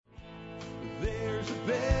There's a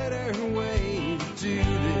better way to do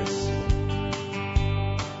this.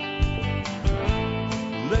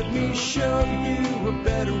 Let me show you a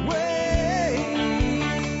better way.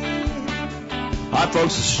 Hi,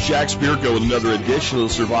 folks. This is Jack Spirko with another edition of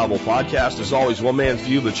the Survival Podcast. As always, one man's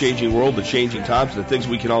view of the changing world, the changing times, and the things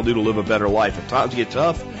we can all do to live a better life if times get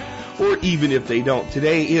tough, or even if they don't.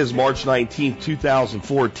 Today is March 19th,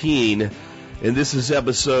 2014, and this is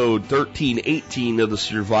episode 1318 of the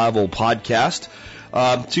Survival Podcast.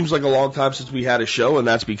 Seems like a long time since we had a show, and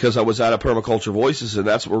that's because I was out of Permaculture Voices, and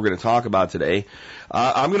that's what we're going to talk about today.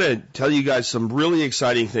 I'm going to tell you guys some really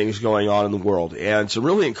exciting things going on in the world, and some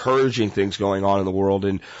really encouraging things going on in the world,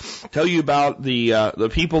 and tell you about the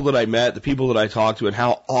people that I met, the people that I talked to, and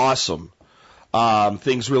how awesome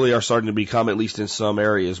things really are starting to become, at least in some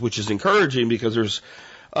areas, which is encouraging because there's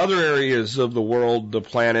other areas of the world, the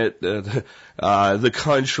planet, the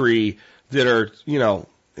country that are,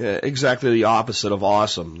 exactly the opposite of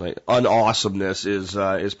awesome. Like, unawesomeness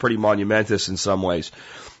is pretty monumentous in some ways.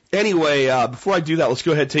 Anyway, before I do that, let's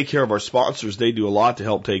go ahead and take care of our sponsors. They do a lot to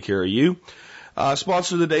help take care of you.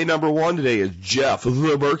 Sponsor of the day number one today is Jeff, the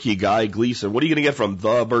Berkey Guy Gleason. What are you going to get from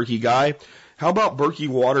the Berkey Guy? How about Berkey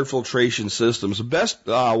Water Filtration Systems? The best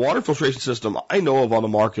water filtration system I know of on the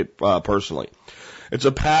market personally. It's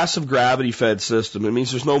a passive gravity-fed system. It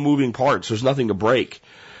means there's no moving parts. There's nothing to break.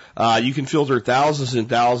 You can filter thousands and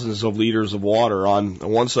thousands of liters of water on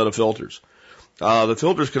one set of filters. The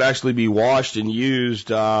filters could actually be washed and used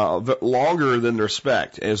longer than their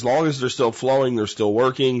spec. As long as they're still flowing, they're still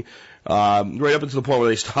working. Right up until the point where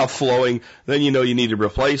they stop flowing, then you know you need to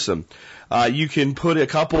replace them. You can put a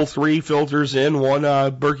couple, 3 filters in one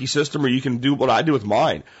Berkey system, or you can do what I do with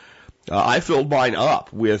mine. I filled mine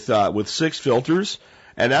up with 6 filters,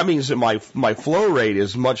 and that means that my flow rate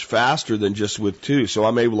is much faster than just with 2, so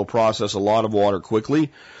I'm able to process a lot of water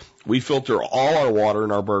quickly. We filter all our water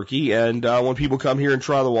in our Berkey, and when people come here and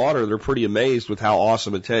try the water, they're pretty amazed with how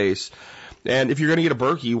awesome it tastes. And if you're going to get a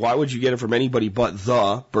Berkey, why would you get it from anybody but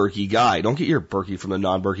the Berkey Guy? Don't get your Berkey from the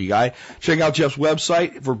non-Berkey Guy. Check out Jeff's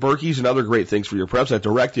website for Berkeys and other great things for your preps at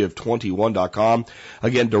directive21.com.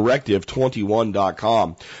 Again,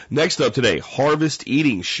 directive21.com. Next up today, Harvest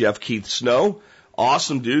Eating, Chef Keith Snow.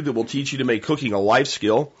 Awesome dude that will teach you to make cooking a life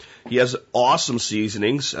skill. He has awesome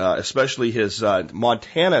seasonings, especially his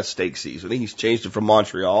Montana steak seasoning. He's changed it from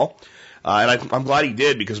Montreal. And I'm glad he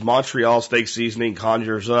did, because Montreal steak seasoning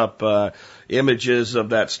conjures up images of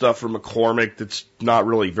that stuff from McCormick that's not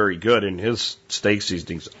really very good, and his steak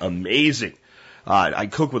seasoning's amazing. I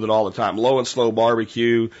cook with it all the time. Low and Slow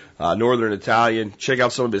Barbecue, Northern Italian. Check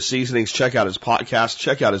out some of his seasonings. Check out his podcast.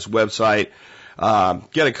 Check out his website.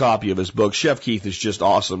 Get a copy of his book. Chef Keith is just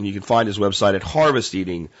awesome. You can find his website at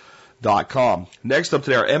harvesteating.com. Next up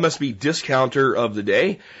today, our MSB discounter of the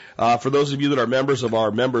day. For those of you that are members of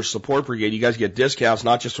our Members Support Brigade, you guys get discounts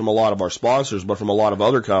not just from a lot of our sponsors, but from a lot of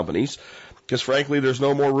other companies, because frankly, there's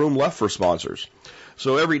no more room left for sponsors.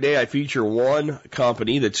 So every day I feature one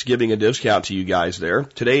company that's giving a discount to you guys there.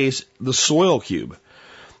 Today's the Soil Cube.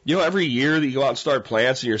 Every year that you go out and start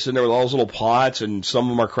plants and you're sitting there with all those little pots, and some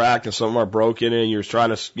of them are cracked and some of them are broken, and you're trying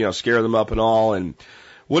to, scare them up and all. And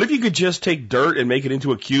what if you could just take dirt and make it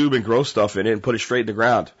into a cube and grow stuff in it and put it straight in the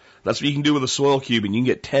ground? That's what you can do with a Soil Cube, and you can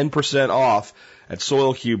get 10% off at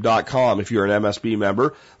soilcube.com if you're an MSB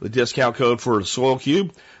member. The discount code for the Soil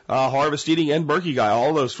Cube, Harvest Eating, and Berkey Guy,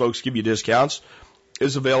 all those folks give you discounts,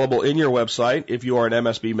 is available in your website if you are an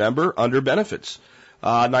MSB member under benefits.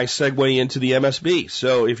 Nice segue into the MSB.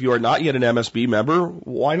 So if you are not yet an MSB member,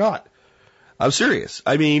 why not? I'm serious.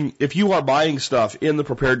 I mean, if you are buying stuff in the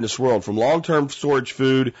preparedness world, from long-term storage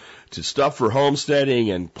food to stuff for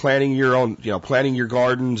homesteading and planting your own, planting your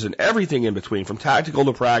gardens and everything in between, from tactical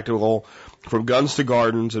to practical, from guns to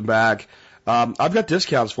gardens and back, I've got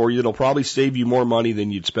discounts for you that'll probably save you more money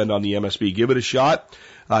than you'd spend on the MSB. Give it a shot.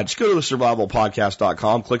 Just go to the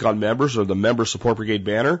survivalpodcast.com, click on members or the Member Support Brigade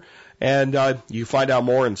banner, and you find out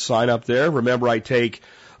more and sign up there. Remember, I take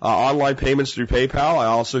online payments through PayPal. I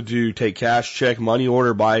also do take cash, check, money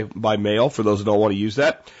order by mail for those that don't want to use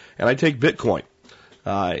that. And I take Bitcoin.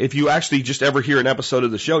 If you actually just ever hear an episode of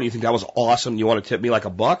the show and you think that was awesome and you want to tip me like a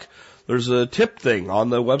buck, there's a tip thing on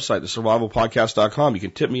the website, thesurvivalpodcast.com. You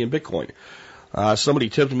can tip me in Bitcoin. Somebody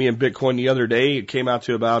tipped me in Bitcoin the other day. It came out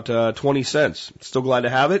to about 20 cents. Still glad to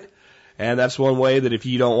have it. And that's one way that if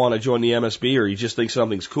you don't want to join the MSB or you just think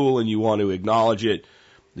something's cool and you want to acknowledge it,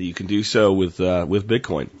 that you can do so with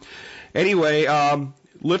Bitcoin. Anyway,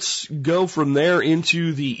 let's go from there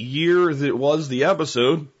into the year that was the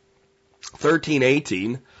episode,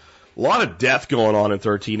 1318. A lot of death going on in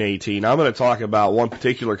 1318. I'm going to talk about one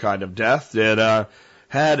particular kind of death that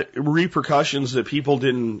had repercussions that people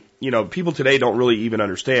today don't really even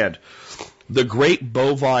understand. The Great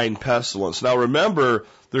Bovine Pestilence. Now remember,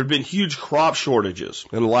 there have been huge crop shortages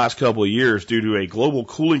in the last couple of years due to a global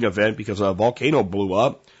cooling event because a volcano blew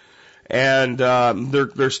up. And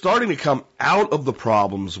they're starting to come out of the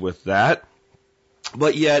problems with that,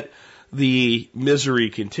 but yet the misery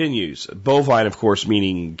continues. Bovine, of course,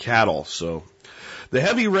 meaning cattle. So the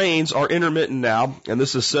heavy rains are intermittent now, and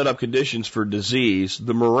this has set up conditions for disease.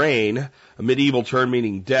 The murrain, a medieval term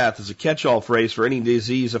meaning death, is a catch-all phrase for any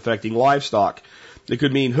disease affecting livestock. It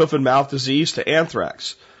could mean hoof and mouth disease to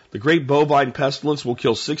anthrax. The Great Bovine Pestilence will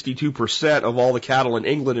kill 62% of all the cattle in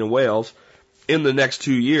England and Wales in the next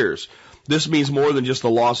 2 years. This means more than just the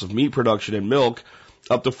loss of meat production and milk.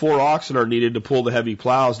 Up to 4 oxen are needed to pull the heavy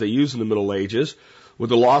plows they used in the Middle Ages.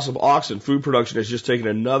 With the loss of oxen, food production has just taken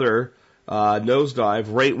another nosedive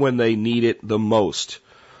right when they need it the most.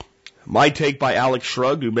 My take by Alex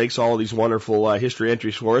Shrugged, who makes all of these wonderful history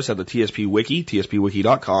entries for us at the TSP Wiki,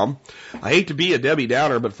 tspwiki.com. I hate to be a Debbie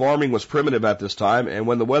Downer, but farming was primitive at this time, and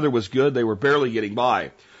when the weather was good, they were barely getting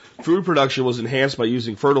by. Food production was enhanced by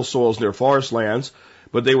using fertile soils near forest lands,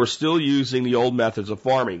 but they were still using the old methods of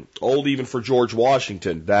farming. Old even for George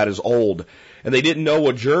Washington. That is old. And they didn't know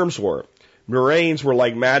what germs were. Murrains were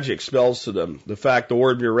like magic spells to them. The fact the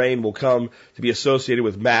word murrain will come to be associated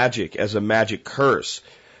with magic as a magic curse.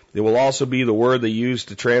 It will also be the word they use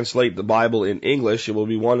to translate the Bible in English. It will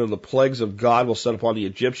be one of the plagues of God will set upon the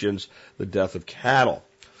Egyptians, the death of cattle.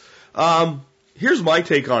 Here's my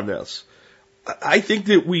take on this. I think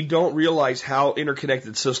that we don't realize how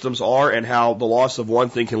interconnected systems are and how the loss of one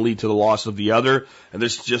thing can lead to the loss of the other. And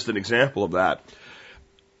this is just an example of that.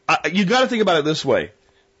 You got to think about it this way.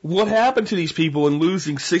 What happened to these people in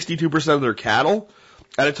losing 62% of their cattle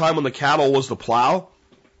at a time when the cattle was the plow?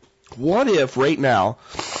 What if right now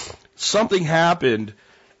something happened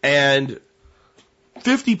and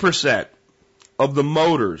 50% of the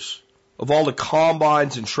motors of all the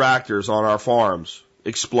combines and tractors on our farms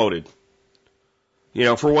exploded?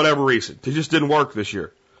 For whatever reason. They just didn't work this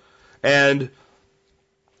year. And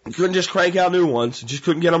you couldn't just crank out new ones. You just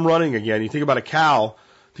couldn't get them running again. You think about a cow,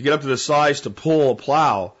 to get up to the size to pull a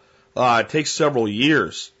plow, it takes several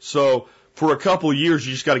years. So for a couple years,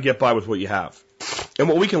 you just got to get by with what you have. And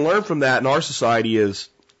what we can learn from that in our society is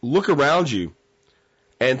look around you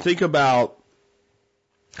and think about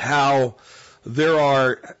how there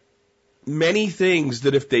are many things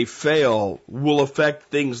that if they fail will affect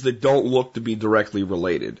things that don't look to be directly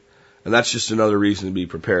related. And that's just another reason to be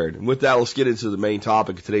prepared. And with that, let's get into the main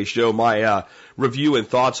topic of today's show, my review and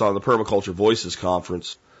thoughts on the Permaculture Voices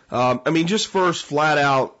Conference. Just first, flat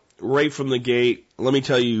out, right from the gate, let me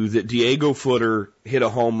tell you that Diego Footer hit a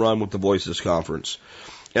home run with the Voices Conference.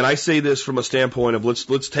 And I say this from a standpoint of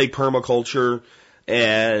let's take permaculture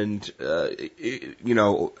and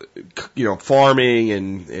farming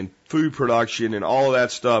and food production and all of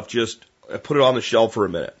that stuff, just put it on the shelf for a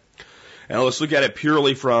minute. And let's look at it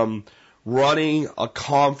purely from running a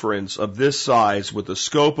conference of this size with the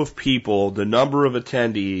scope of people, the number of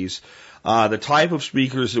attendees, the type of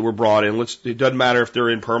speakers that were brought in. It doesn't matter if they're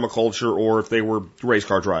in permaculture or if they were race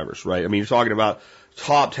car drivers, right? You're talking about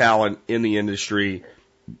top talent in the industry.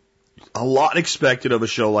 A lot expected of a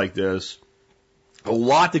show like this. A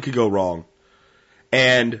lot that could go wrong.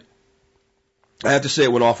 And I have to say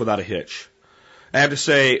it went off without a hitch. I have to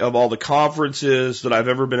say of all the conferences that I've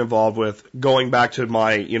ever been involved with, going back to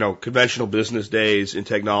my, conventional business days in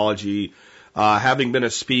technology, having been a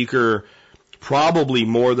speaker probably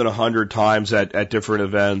more than 100 times at different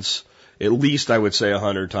events, at least I would say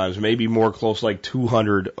 100 times, maybe more close like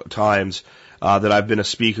 200 times that I've been a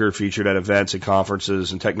speaker featured at events and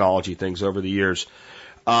conferences and technology things over the years.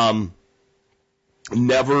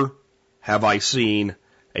 Never have I seen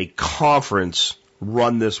a conference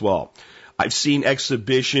run this well. I've seen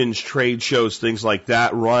exhibitions, trade shows, things like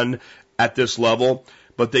that run at this level,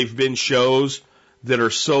 but they've been shows that are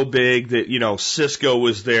so big that, Cisco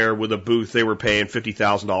was there with a booth. They were paying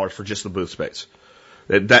 $50,000 for just the booth space.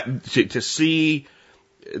 To see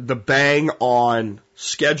the bang on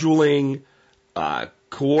scheduling,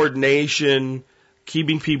 coordination,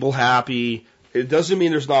 keeping people happy, it doesn't mean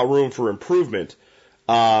there's not room for improvement.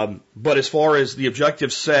 But as far as the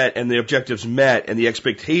objectives set and the objectives met and the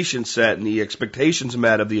expectations set and the expectations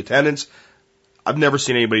met of the attendance, I've never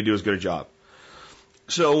seen anybody do as good a job.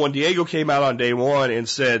 So when Diego came out on day one and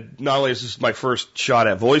said, not only is this my first shot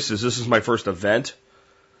at Voices, this is my first event,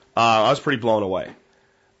 I was pretty blown away.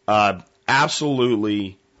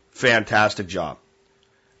 Absolutely fantastic job.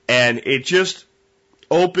 And it just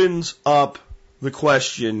opens up the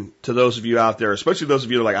question to those of you out there, especially those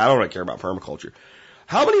of you that are like, I don't really care about permaculture.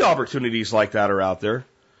 How many opportunities like that are out there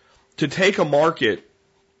to take a market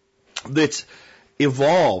that's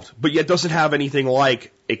evolved, but yet doesn't have anything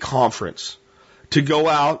like a conference, to go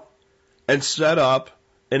out and set up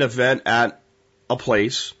an event at a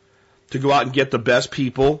place, to go out and get the best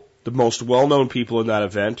people, the most well-known people in that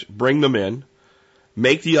event, bring them in,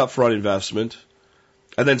 make the upfront investment,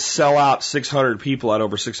 and then sell out 600 people at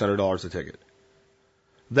over $600 a ticket.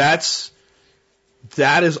 That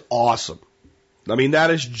is awesome. I mean, that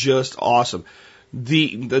is just awesome.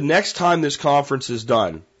 The next time this conference is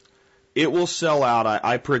done, it will sell out,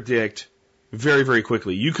 I predict, very, very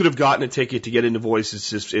quickly. You could have gotten a ticket to get into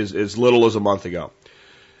Voices as little as a month ago.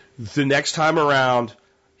 The next time around,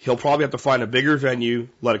 he'll probably have to find a bigger venue,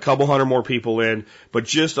 let a couple hundred more people in, but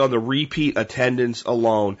just on the repeat attendance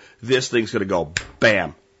alone, this thing's going to go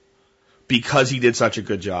bam. Because he did such a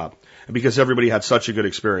good job. And because everybody had such a good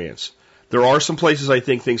experience. There are some places I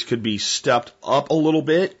think things could be stepped up a little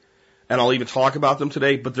bit, and I'll even talk about them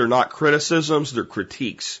today, but they're not criticisms, they're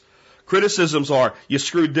critiques. Criticisms are, you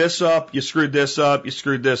screwed this up, you screwed this up, you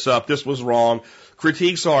screwed this up, this was wrong.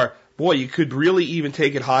 Critiques are, boy, you could really even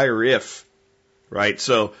take it higher if, right?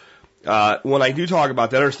 So, when I do talk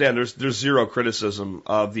about that, understand there's zero criticism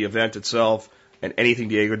of the event itself and anything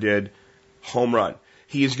Diego did. Home run.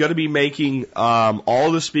 He is going to be making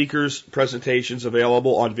all the speakers' presentations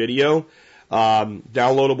available on video,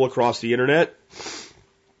 downloadable across the internet.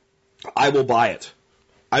 I will buy it.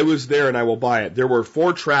 I was there and I will buy it. There were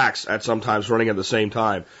 4 tracks at sometimes running at the same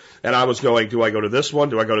time. And I was going, do I go to this one?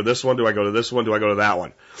 Do I go to this one? Do I go to this one? Do I go to that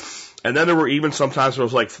one? And then there were even sometimes where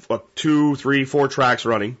it was like 2, 3, 4 tracks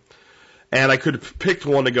running. And I could have picked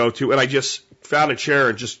one to go to. And I just found a chair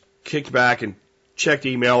and just kicked back and checked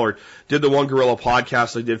email or did the One Gorilla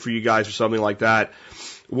podcast I did for you guys or something like that,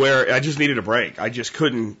 where I just needed a break. I just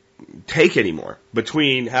couldn't take anymore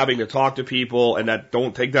between having to talk to people, and that,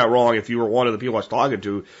 don't take that wrong if you were one of the people I was talking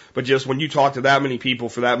to, but just when you talk to that many people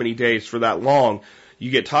for that many days for that long,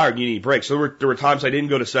 you get tired and you need breaks. So there were times I didn't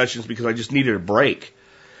go to sessions because I just needed a break.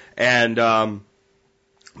 And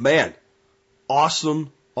man,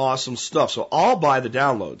 awesome stuff. So I'll buy the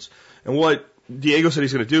downloads. And what Diego said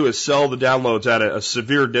he's going to do is sell the downloads at a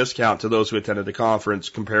severe discount to those who attended the conference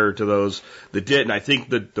compared to those that didn't. I think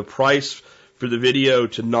that the price for the video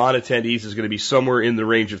to non-attendees is going to be somewhere in the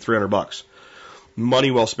range of $300.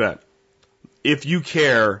 Money well spent. If you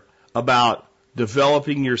care about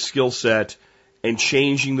developing your skill set and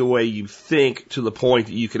changing the way you think to the point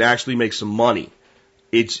that you can actually make some money,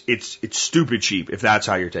 it's stupid cheap if that's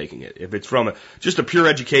how you're taking it. If it's from just a pure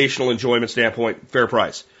educational enjoyment standpoint, fair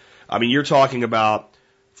price. I mean, you're talking about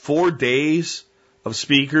 4 days of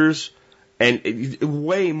speakers and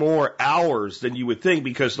way more hours than you would think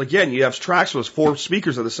because, again, you have tracks with 4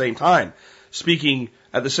 speakers at the same time. Speaking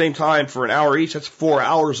at the same time for an hour each, that's 4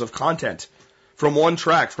 hours of content from one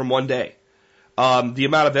track from one day. The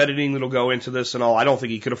amount of editing that'll go into this and all, I don't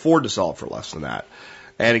think he could afford to sell it for less than that.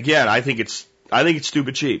 And again, I think it's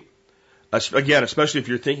stupid cheap. Again, especially if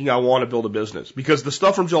you're thinking I want to build a business. Because the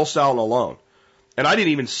stuff from Joel Salatin alone, and I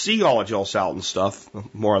didn't even see all of Joel Salatin's stuff,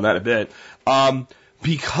 more on that in a bit,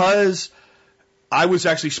 because I was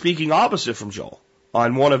actually speaking opposite from Joel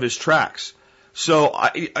on one of his tracks. So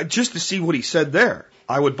I just to see what he said there,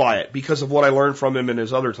 I would buy it because of what I learned from him in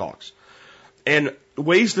his other talks. And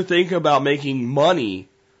ways to think about making money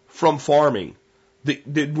from farming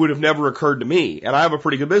that would have never occurred to me. And I have a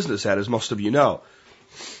pretty good business head, as most of you know.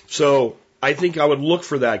 So I think I would look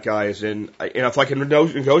for that, guys. And if I can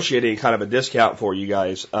negotiate any kind of a discount for you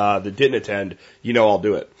guys that didn't attend, I'll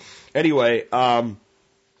do it. Anyway,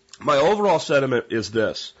 my overall sentiment is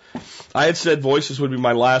this. I had said Voices would be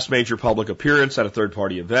my last major public appearance at a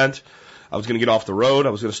third-party event. I was going to get off the road. I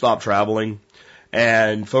was going to stop traveling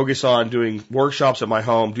and focus on doing workshops at my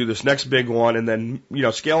home, do this next big one, and then,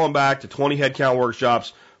 scale them back to 20 headcount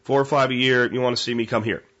workshops, 4 or 5 a year. You want to see me, come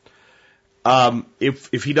here.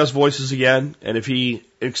 If he does Voices again, and if he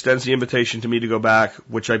extends the invitation to me to go back,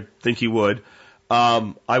 which I think he would,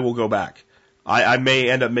 I will go back. I may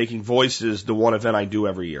end up making Voices the one event I do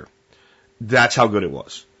every year. That's how good it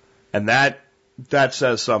was. And that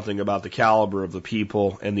says something about the caliber of the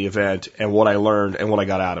people and the event and what I learned and what I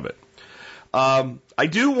got out of it. I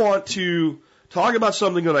do want to talk about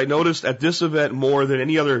something that I noticed at this event more than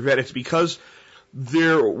any other event. It's because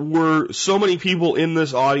there were so many people in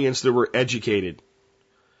this audience that were educated.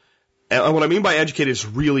 And what I mean by educated is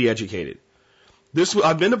really educated.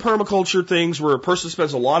 I've been to permaculture things where a person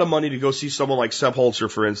spends a lot of money to go see someone like Sepp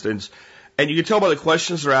Holzer, for instance, and you can tell by the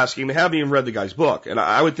questions they're asking, they haven't even read the guy's book. And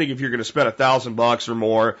I would think if you're going to spend $1,000 or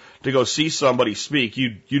more to go see somebody speak,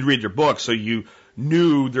 you'd read their book so you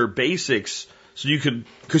knew their basics So you could,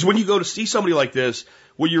 because when you go to see somebody like this,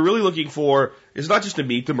 what you're really looking for is not just to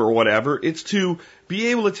meet them or whatever, it's to be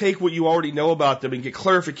able to take what you already know about them and get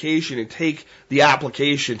clarification and take the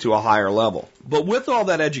application to a higher level. But with all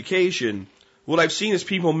that education, what I've seen is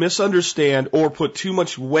people misunderstand or put too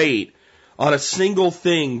much weight on a single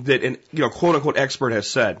thing that an quote unquote expert has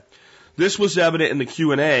said. This was evident in the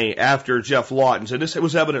Q&A after Jeff Lawton's, and this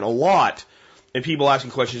was evident a lot in people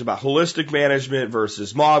asking questions about holistic management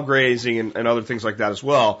versus mob grazing and other things like that as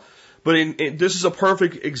well. But this is a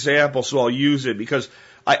perfect example, so I'll use it because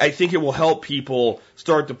I think it will help people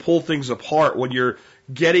start to pull things apart when you're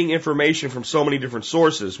getting information from so many different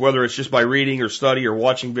sources, whether it's just by reading or study or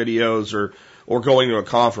watching videos or going to a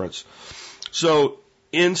conference. So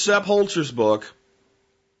in Sepp Holzer's book,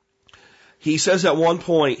 he says at one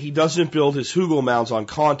point he doesn't build his hugel mounds on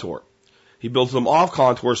contour. He builds them off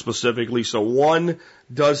contour specifically so one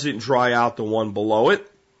doesn't dry out the one below it.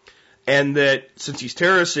 And that since he's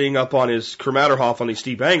terracing up on his Kramerhof on these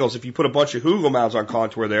steep angles, if you put a bunch of hugel mounds on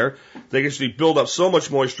contour there, they actually build up so much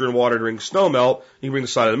moisture and water during snow melt, you can bring the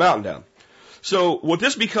side of the mountain down. So what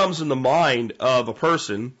this becomes in the mind of a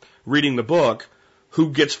person reading the book who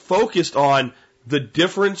gets focused on the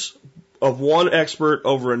difference of one expert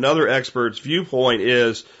over another expert's viewpoint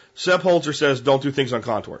is Sepp Holzer says don't do things on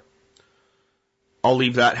contour. I'll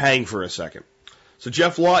leave that hang for a second. So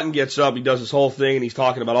Jeff Lawton gets up, he does this whole thing, and he's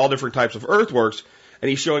talking about all different types of earthworks, and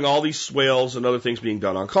he's showing all these swales and other things being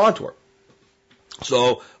done on contour.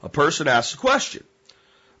 So a person asks a question.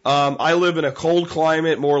 I live in a cold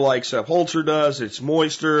climate, more like Sepp Holzer does. It's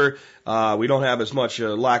moister. We don't have as much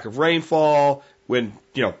lack of rainfall. When,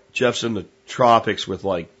 Jeff's in the tropics with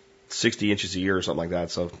like 60 inches a year or something like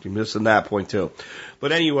that, so you're missing that point too.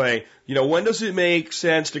 But anyway, when does it make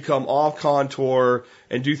sense to come off contour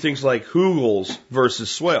and do things like hugels versus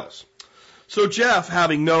swales? So Jeff,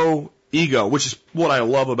 having no ego, which is what I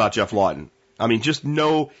love about Jeff Lawton. I mean, just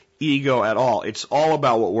no ego at all. It's all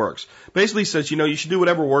about what works. Basically says, you should do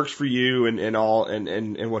whatever works for you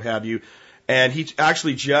and what have you. And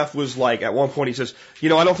Jeff was like, at one point he says, I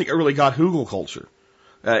don't think I really got hugel culture.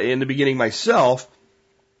 In the beginning myself,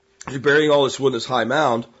 you're burying all this wood in this high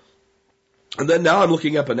mound, and then now I'm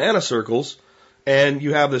looking at banana circles, and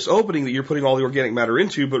you have this opening that you're putting all the organic matter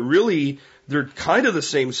into, but really they're kind of the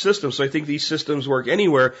same system, so I think these systems work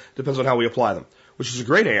anywhere, depends on how we apply them, which is a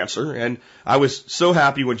great answer, and I was so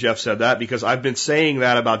happy when Jeff said that, because I've been saying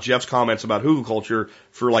that about Jeff's comments about hugel culture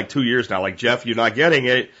for like 2 years now, like, Jeff, you're not getting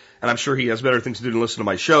it, and I'm sure he has better things to do than listen to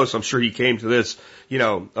my show, so I'm sure he came to this,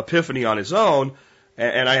 epiphany on his own,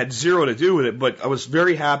 and I had zero to do with it, but I was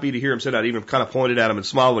very happy to hear him say that. I even kind of pointed at him and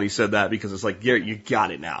smiled when he said that, because it's like, yeah, you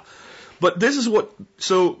got it now. But this is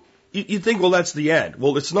so you think, well, that's the end.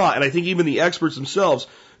 Well, it's not. And I think even the experts themselves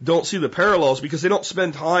don't see the parallels because they don't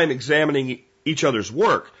spend time examining each other's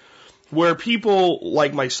work. Where people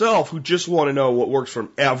like myself who just want to know what works from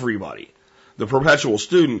everybody, the perpetual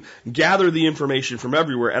student, gather the information from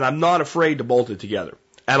everywhere, and I'm not afraid to bolt it together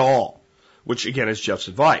at all. Which, again, is Jeff's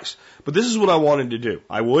advice. But this is what I wanted to do.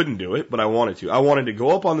 I wouldn't do it, but I wanted to. I wanted to go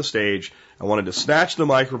up on the stage. I wanted to snatch the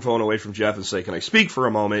microphone away from Jeff and say, can I speak for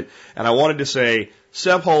a moment? And I wanted to say,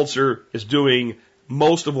 Sepp Holzer is doing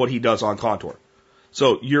most of what he does on contour.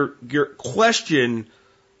 So your question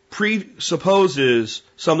presupposes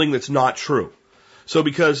something that's not true. So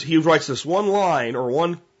because he writes this one line or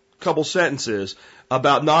one couple sentences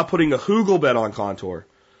about not putting a hugel bed on contour,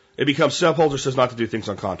 it becomes Sepp Holzer says not to do things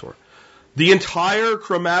on contour. The entire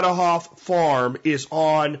Kramerhof farm is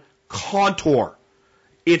on contour.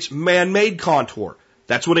 It's man-made contour.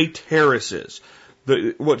 That's what a terrace is.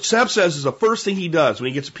 What Sepp says is the first thing he does when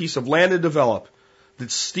he gets a piece of land to develop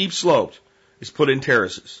that's steep sloped is put in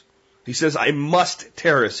terraces. He says, I must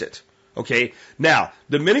terrace it. Okay? Now,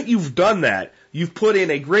 the minute you've done that, you've put in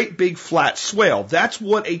a great big flat swale. That's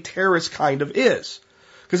what a terrace kind of is.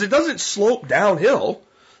 Because it doesn't slope downhill.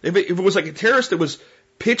 If it was like a terrace that was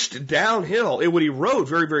pitched downhill, it would erode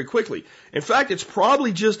very, very quickly. In fact, it's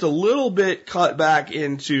probably just a little bit cut back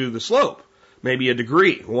into the slope. Maybe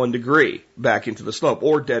 1 degree back into the slope,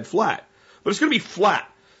 or dead flat. But it's going to be flat,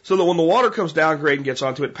 so that when the water comes down grade and gets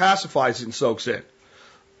onto it, pacifies it and soaks in.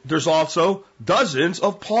 There's also dozens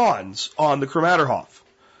of ponds on the Kramerhof.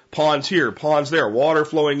 Ponds here, ponds there, water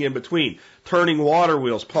flowing in between, turning water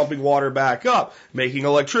wheels, pumping water back up, making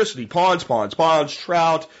electricity, ponds,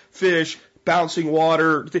 trout, fish, bouncing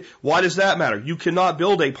water. Why does that matter? You cannot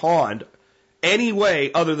build a pond any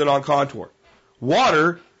way other than on contour.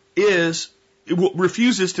 Water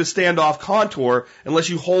refuses to stand off contour unless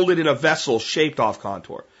you hold it in a vessel shaped off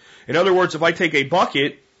contour. In other words, if I take a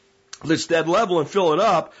bucket that's dead level and fill it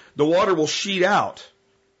up, the water will sheet out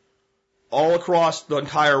all across the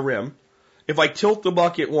entire rim. If I tilt the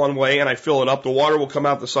bucket one way and I fill it up, the water will come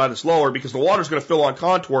out the side that's lower because the water's going to fill on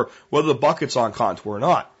contour whether the bucket's on contour or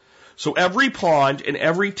not. So every pond and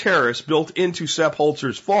every terrace built into Sepp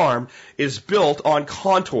Holzer's farm is built on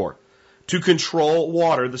contour to control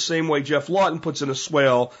water, the same way Jeff Lawton puts in a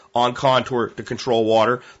swale on contour to control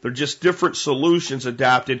water. They're just different solutions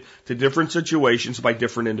adapted to different situations by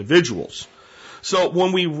different individuals. So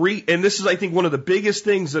when we and this is, I think, one of the biggest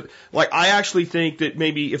things that, like, I actually think that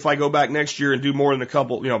maybe if I go back next year and do more than a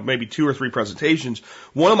couple, maybe 2 or 3 presentations,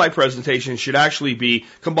 one of my presentations should actually be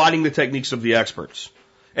combining the techniques of the experts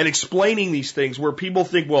and explaining these things where people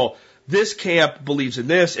think, well, this camp believes in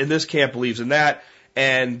this and this camp believes in that,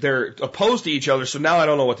 and they're opposed to each other, so now I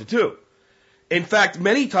don't know what to do. In fact,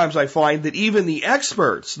 many times I find that even the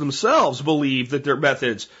experts themselves believe that their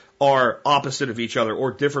methods are opposite of each other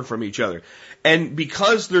or different from each other. And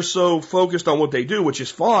because they're so focused on what they do, which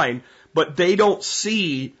is fine, but they don't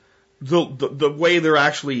see the way they're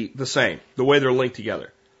actually the same, the way they're linked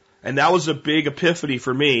together. And that was a big epiphany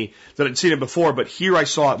for me that I'd seen it before, but here I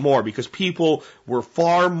saw it more because people were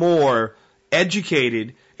far more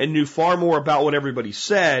educated and knew far more about what everybody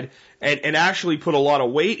said and actually put a lot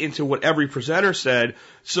of weight into what every presenter said.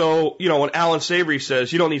 So, when Alan Savory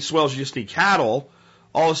says you don't need swells, you just need cattle,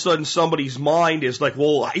 all of a sudden somebody's mind is like,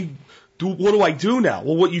 well, what do I do now?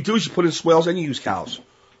 Well, what you do is you put in swells and you use cows.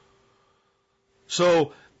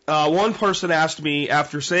 So one person asked me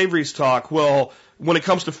after Savory's talk, well, when it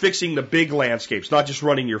comes to fixing the big landscapes, not just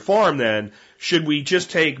running your farm then, should we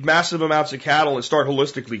just take massive amounts of cattle and start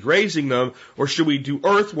holistically grazing them, or should we do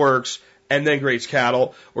earthworks and then graze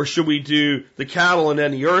cattle, or should we do the cattle and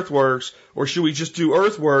then the earthworks, or should we just do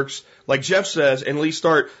earthworks, like Jeff says, and at least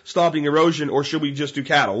start stopping erosion, or should we just do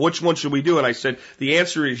cattle? Which one should we do? And I said, the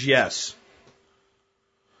answer is yes.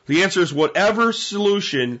 The answer is whatever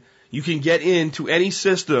solution you can get into any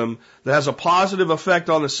system that has a positive effect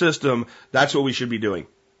on the system, that's what we should be doing.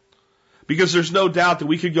 Because there's no doubt that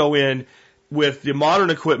we could go in with the modern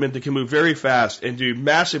equipment that can move very fast and do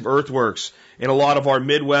massive earthworks in a lot of our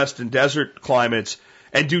Midwest and desert climates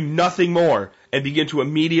and do nothing more and begin to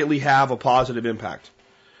immediately have a positive impact.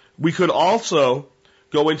 We could also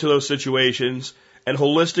go into those situations and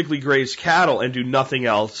holistically graze cattle and do nothing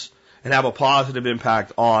else and have a positive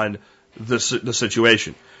impact on the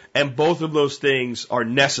situation. And both of those things are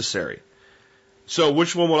necessary. So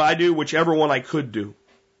which one would I do? Whichever one I could do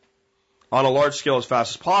on a large scale as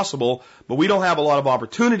fast as possible, but we don't have a lot of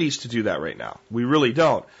opportunities to do that right now. We really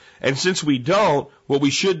don't. And since we don't, what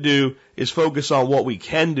we should do is focus on what we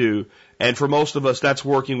can do, and for most of us, that's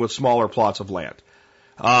working with smaller plots of land.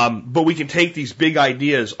 But we can take these big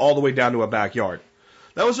ideas all the way down to a backyard.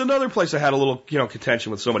 That was another place I had a little,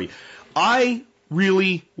 contention with somebody. I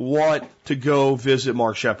really want to go visit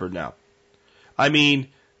Mark Shepard now. I mean,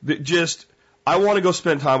 I want to go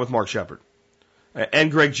spend time with Mark Shepard.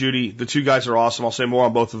 And Greg Judy, the two guys are awesome. I'll say more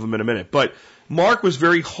on both of them in a minute. But Mark was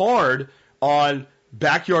very hard on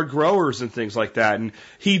backyard growers and things like that. And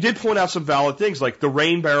he did point out some valid things, like the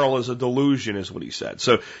rain barrel is a delusion, is what he said.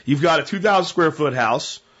 So you've got a 2,000 square foot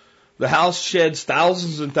house. The house sheds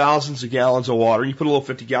thousands and thousands of gallons of water. You put a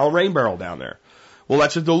little 50-gallon rain barrel down there. Well,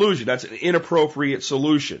 that's a delusion. That's an inappropriate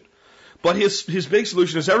solution. But his big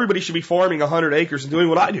solution is everybody should be farming 100 acres and doing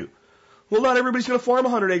what I do. Well, not everybody's going to farm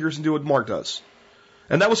 100 acres and do what Mark does.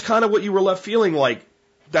 And that was kind of what you were left feeling like.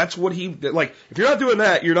 That's what if you're not doing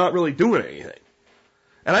that, you're not really doing anything.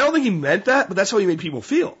 And I don't think he meant that, but that's how he made people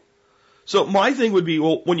feel. So my thing would be,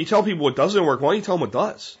 well, when you tell people what doesn't work, why don't you tell them what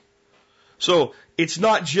does? So it's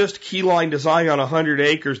not just keyline design on 100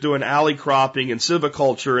 acres doing alley cropping and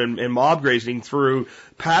silviculture and mob grazing through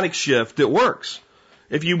paddock shift that works.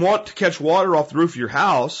 If you want to catch water off the roof of your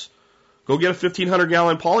house, go get a 1,500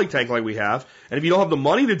 gallon poly tank like we have. And if you don't have the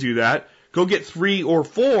money to do that, go get 3 or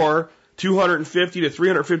 4 250 to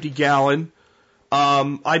 350 gallon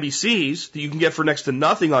IBCs that you can get for next to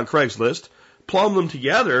nothing on Craigslist, plumb them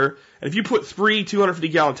together, and if you put 3 250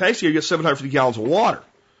 gallon tanks together, you get 750 gallons of water.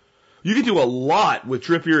 You can do a lot with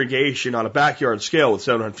drip irrigation on a backyard scale with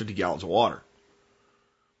 750 gallons of water.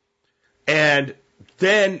 And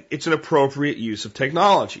then it's an appropriate use of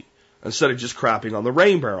technology instead of just crapping on the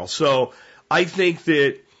rain barrel. So I think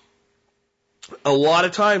that a lot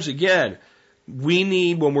of times, again, we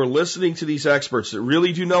need, when we're listening to these experts that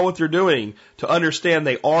really do know what they're doing, to understand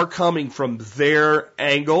they are coming from their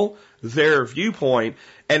angle, their viewpoint,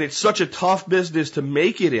 and it's such a tough business to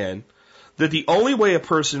make it in that the only way a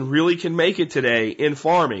person really can make it today in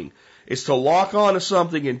farming is to lock on to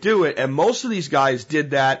something and do it. And most of these guys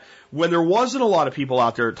did that when there wasn't a lot of people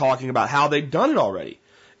out there talking about how they'd done it already.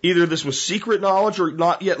 Either this was secret knowledge or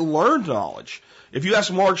not yet learned knowledge. If you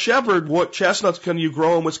ask Mark Shepard what chestnuts can you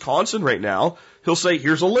grow in Wisconsin right now, he'll say,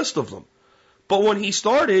 here's a list of them. But when he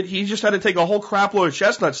started, he just had to take a whole crap load of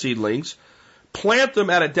chestnut seedlings, plant them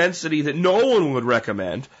at a density that no one would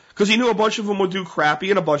recommend, because he knew a bunch of them would do crappy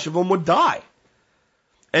and a bunch of them would die.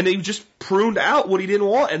 And he just pruned out what he didn't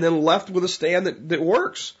want and then left with a stand that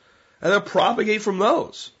works. And then propagate from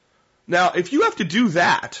those. Now, if you have to do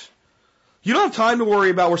that, you don't have time to worry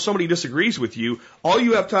about where somebody disagrees with you. All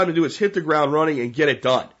you have time to do is hit the ground running and get it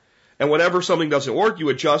done. And whenever something doesn't work, you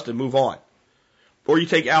adjust and move on. Or you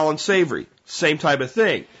take Alan Savory, same type of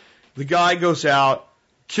thing. The guy goes out,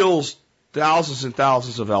 kills thousands and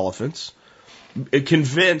thousands of elephants,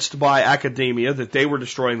 convinced by academia that they were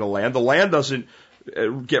destroying the land. The land doesn't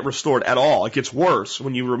get restored at all. It gets worse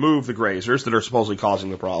when you remove the grazers that are supposedly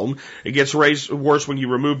causing the problem. It gets worse when you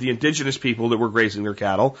remove the indigenous people that were grazing their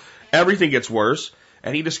cattle. Everything gets worse.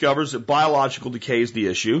 And he discovers that biological decay is the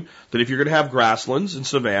issue, that if you're going to have grasslands and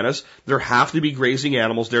savannas, there have to be grazing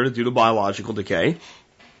animals there to do the biological decay.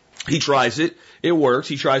 He tries it, it works.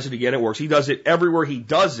 He tries it again, it works. He does it everywhere he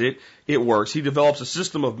does it, it works. He develops a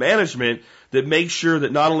system of management that makes sure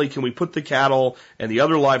that not only can we put the cattle and the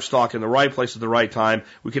other livestock in the right place at the right time,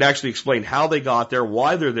 we can actually explain how they got there,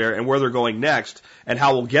 why they're there, and where they're going next, and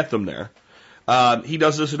how we'll get them there. He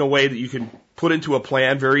does this in a way that you can put into a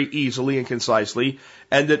plan very easily and concisely,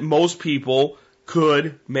 and that most people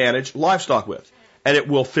could manage livestock with. And it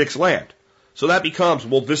will fix land. So that becomes,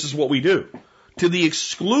 well, this is what we do. To the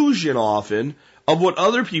exclusion often of what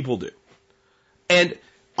other people do. And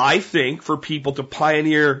I think for people to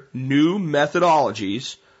pioneer new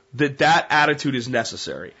methodologies, that attitude is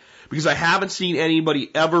necessary. Because I haven't seen anybody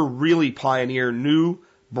ever really pioneer new,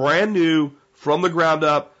 brand new, from the ground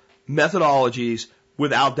up methodologies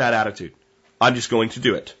without that attitude. I'm just going to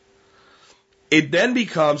do it. It then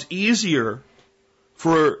becomes easier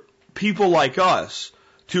for people like us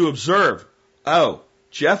to observe, oh,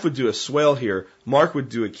 Jeff would do a swale here, Mark would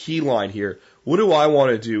do a key line here. What do I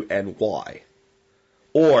want to do and why?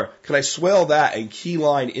 Or can I swale that and key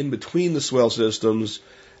line in between the swale systems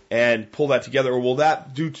and pull that together? Or will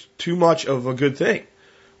that do too much of a good thing?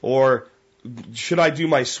 Or should I do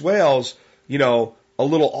my swales, a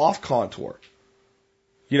little off contour?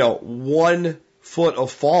 1 foot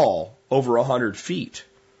of fall over 100 feet.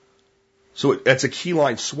 So that's a key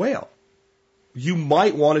line swale. You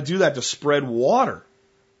might want to do that to spread water,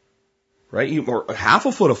 right? Or half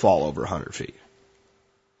a foot of fall over 100 feet.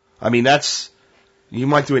 I mean, you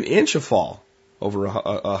might do an inch of fall over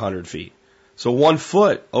 100 feet. So 1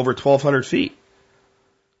 foot over 1,200 feet.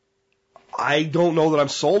 I don't know that I'm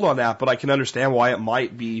sold on that, but I can understand why it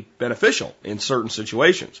might be beneficial in certain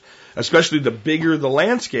situations. Especially the bigger the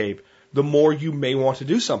landscape, the more you may want to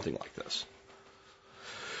do something like this.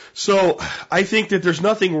 So I think that there's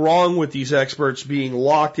nothing wrong with these experts being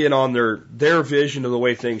locked in on their vision of the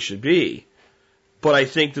way things should be. But I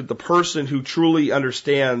think that the person who truly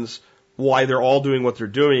understands why they're all doing what they're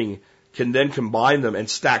doing can then combine them and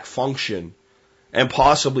stack function and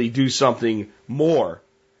possibly do something more.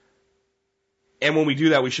 And when we do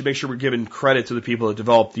that, we should make sure we're giving credit to the people that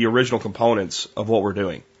developed the original components of what we're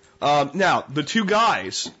doing. Now, the two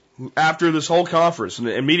guys, after this whole conference,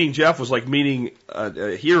 and meeting Jeff was like meeting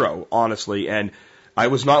a hero, honestly, and I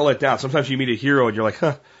was not let down. Sometimes you meet a hero and you're like,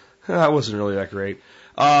 that wasn't really that great.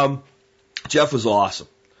 Jeff was awesome.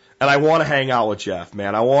 And I want to hang out with Jeff,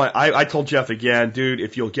 man. I told Jeff again, dude,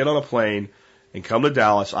 if you'll get on a plane and come to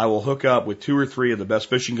Dallas, I will hook up with 2 or 3 of the best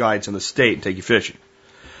fishing guides in the state and take you fishing.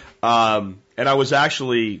 And I was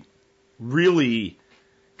actually really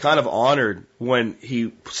kind of honored when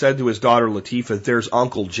he said to his daughter Latifah, there's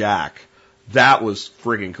Uncle Jack. That was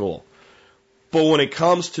friggin' cool. But when it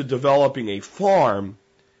comes to developing a farm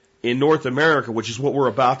in North America, which is what we're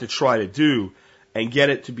about to try to do, and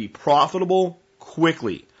get it to be profitable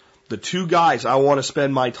quickly, the 2 guys I want to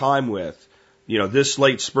spend my time with, this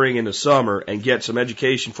late spring into summer and get some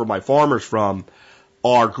education for my farmers from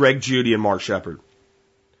are Greg Judy and Mark Shepard.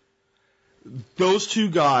 Those 2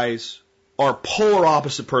 guys are polar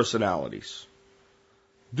opposite personalities,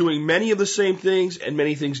 doing many of the same things and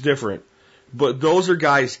many things different. But those are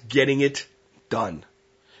guys getting it done.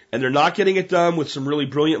 And they're not getting it done with some really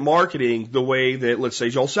brilliant marketing the way that, let's say,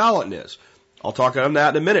 Joel Salatin is. I'll talk on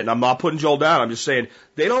that in a minute, and I'm not putting Joel down. I'm just saying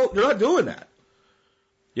they're not doing that.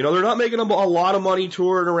 They're not making a lot of money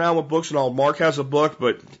touring around with books and all. Mark has a book,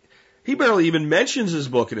 but he barely even mentions his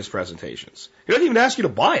book in his presentations. He doesn't even ask you to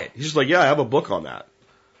buy it. He's just like, yeah, I have a book on that.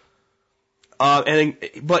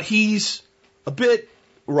 But he's a bit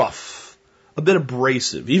rough, a bit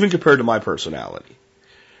abrasive, even compared to my personality.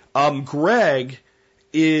 Greg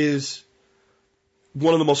is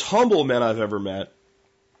one of the most humble men I've ever met,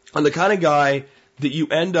 and the kind of guy that you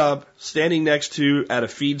end up standing next to at a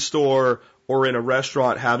feed store or in a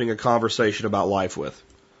restaurant having a conversation about life with.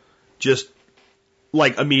 Just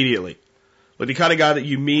like immediately. Like the kind of guy that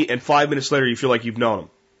you meet and 5 minutes later you feel like you've known him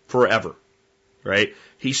forever. Right?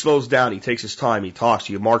 He slows down, he takes his time, he talks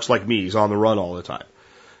to you. Mark's like me, he's on the run all the time.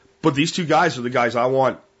 But these two guys are the guys I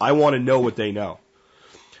want to know what they know.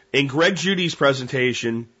 In Greg Judy's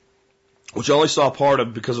presentation, which I only saw part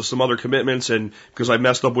of because of some other commitments and because I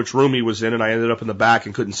messed up which room he was in and I ended up in the back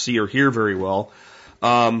and couldn't see or hear very well.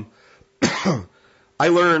 I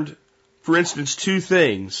learned, for instance, two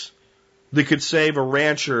things that could save a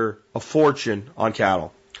rancher a fortune on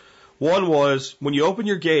cattle. One was, when you open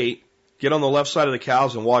your gate, get on the left side of the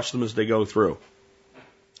cows and watch them as they go through.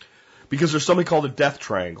 Because there's something called a death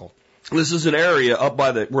triangle. This is an area up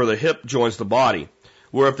by where the hip joins the body,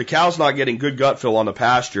 where if the cow's not getting good gut fill on the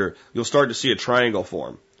pasture, you'll start to see a triangle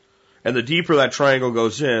form. And the deeper that triangle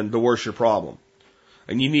goes in, the worse your problem.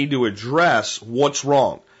 And you need to address what's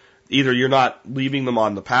wrong. Either you're not leaving them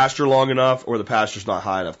on the pasture long enough, or the pasture's not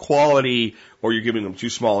high enough quality, or you're giving them too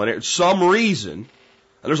small an area. Some reason, and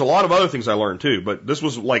there's a lot of other things I learned too, but this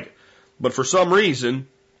was but for some reason,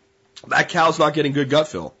 that cow's not getting good gut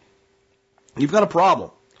fill. You've got a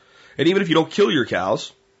problem. And even if you don't kill your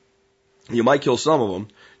cows, you might kill some of them,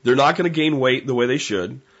 they're not going to gain weight the way they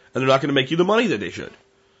should, and they're not going to make you the money that they should.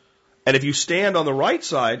 And if you stand on the right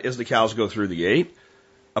side as the cows go through the gate,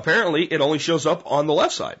 apparently it only shows up on the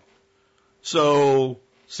left side. So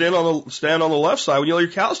stand on the left side when you let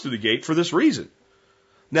your cows through the gate for this reason.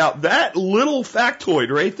 Now, that little factoid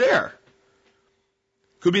right there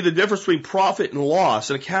could be the difference between profit and loss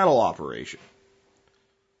in a cattle operation.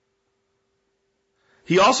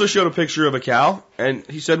 He also showed a picture of a cow, and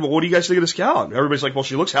he said, well, what do you guys think of this cow? And everybody's like, well,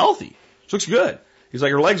 she looks healthy. She looks good. He's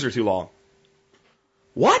like, her legs are too long.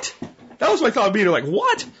 What? That was my thought of being like,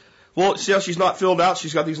 what? Well, see how she's not filled out?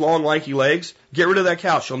 She's got these long, lanky legs. Get rid of that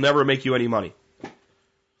cow. She'll never make you any money.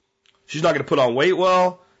 She's not going to put on weight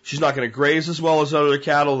well. She's not going to graze as well as other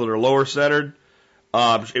cattle that are lower centered.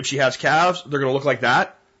 If she has calves, they're going to look like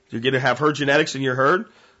that. You're going to have her genetics in your herd.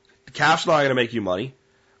 The calf's not going to make you money.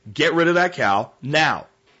 Get rid of that cow now.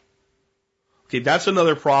 Okay, that's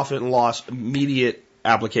another profit and loss immediate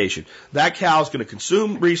application. That cow is going to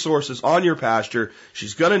consume resources on your pasture.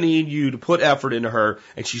 She's going to need you to put effort into her,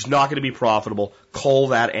 and she's not going to be profitable. Cull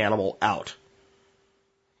that animal out.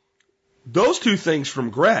 Those two things from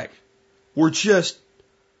Greg were just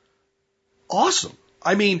awesome.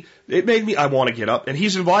 I mean, it made me, I want to get up. And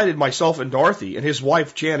he's invited myself and Dorothy, and his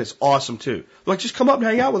wife Jan is awesome too. Like, just come up and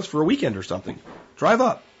hang out with us for a weekend or something. Drive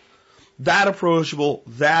up. That approachable,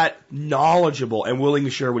 that knowledgeable, and willing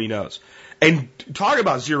to share what he knows. And talk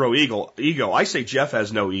about zero ego. I say Jeff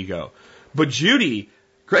has no ego. But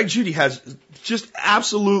Greg Judy has just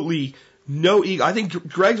absolutely no ego. I think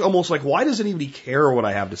Greg's almost like, why doesn't anybody care what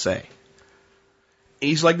I have to say?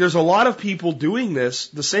 He's like, there's a lot of people doing this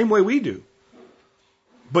the same way we do.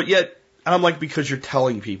 But yet, I'm like, because you're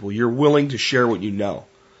telling people, you're willing to share what you know.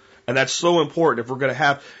 And that's so important. If we're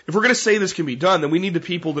going to say this can be done, then we need the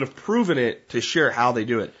people that have proven it to share how they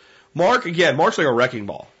do it. Mark's like a wrecking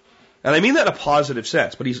ball. And I mean that in a positive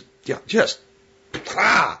sense, but he's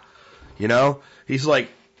he's like,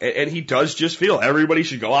 and he does just feel everybody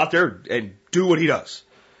should go out there and do what he does.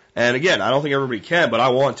 And again, I don't think everybody can, but I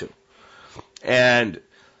want to. And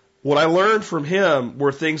what I learned from him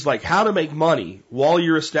were things like how to make money while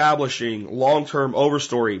you're establishing long-term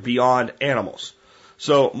overstory beyond animals.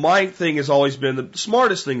 So my thing has always been the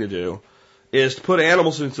smartest thing to do is to put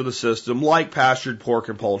animals into the system like pastured pork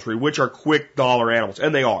and poultry, which are quick dollar animals,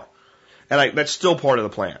 and they are. And that's still part of the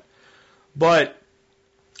plan. But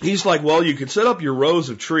he's like, well, you can set up your rows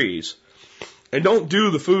of trees and don't do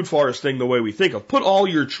the food forest thing the way we think of. Put all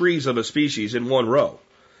your trees of a species in one row,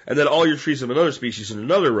 and then all your trees of another species in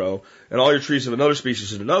another row, and all your trees of another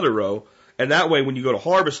species in another row. And that way, when you go to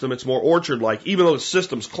harvest them, it's more orchard-like, even though the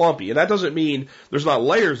system's clumpy. And that doesn't mean there's not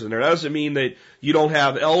layers in there. That doesn't mean that you don't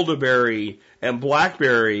have elderberry and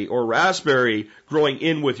blackberry or raspberry growing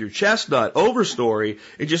in with your chestnut overstory.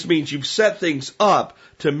 It just means you've set things up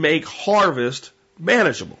to make harvest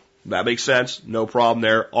manageable. That makes sense. No problem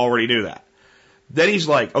there. Already knew that. Then he's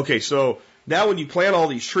like, okay, so now when you plant all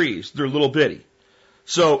these trees, they're little bitty.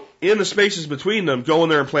 So in the spaces between them, go in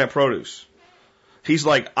there and plant produce. He's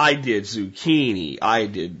like, I did zucchini, I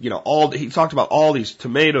did, he talked about all these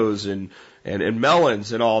tomatoes and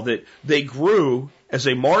melons and all that they grew as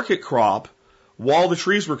a market crop while the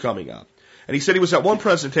trees were coming up. And he said he was at one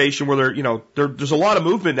presentation where there's a lot of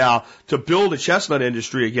movement now to build a chestnut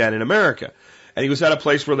industry again in America. And he was at a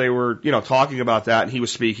place where they were, talking about that, and he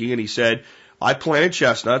was speaking, and he said, I planted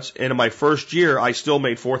chestnuts, and in my first year, I still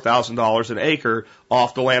made $4,000 an acre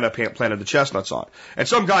off the land I planted the chestnuts on. And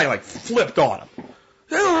some guy, flipped on him.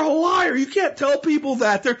 They're a liar. You can't tell people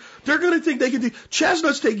that. They're going to think they can do.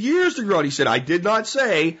 Chestnuts take years to grow. And he said, I did not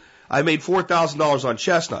say I made $4,000 on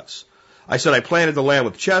chestnuts. I said I planted the land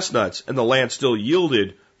with chestnuts, and the land still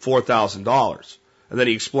yielded $4,000. And then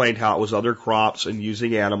he explained how it was other crops and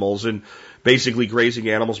using animals and basically grazing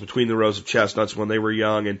animals between the rows of chestnuts when they were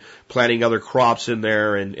young and planting other crops in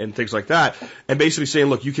there and things like that. And basically saying,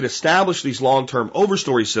 look, you can establish these long-term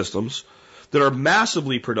overstory systems that are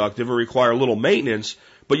massively productive and require little maintenance,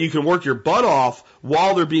 but you can work your butt off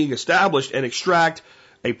while they're being established and extract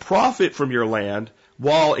a profit from your land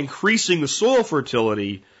while increasing the soil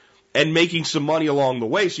fertility and making some money along the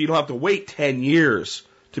way so you don't have to wait 10 years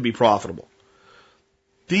to be profitable.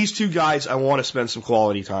 These two guys I want to spend some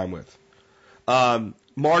quality time with.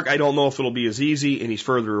 Mark, I don't know if it'll be as easy, and he's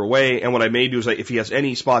further away, and what I may do is if he has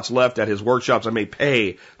any spots left at his workshops, I may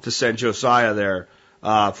pay to send Josiah there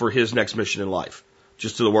for his next mission in life,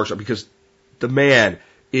 just to the workshop, because the man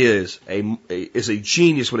is a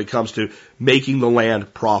genius when it comes to making the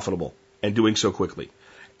land profitable and doing so quickly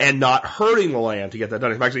and not hurting the land to get that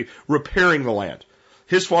done. He's actually repairing the land.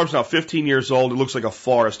 His farm's now 15 years old. It looks like a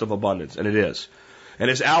forest of abundance, and it is. And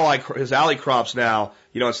his alley crops now,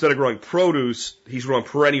 instead of growing produce, he's growing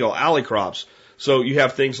perennial alley crops. So you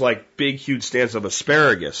have things like big, huge stands of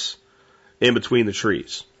asparagus in between the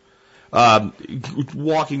trees.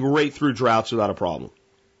 Walking right through droughts without a problem.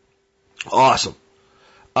 Awesome.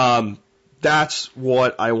 That's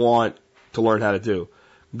what I want to learn how to do.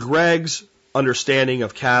 Greg's understanding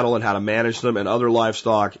of cattle and how to manage them and other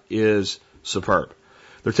livestock is superb.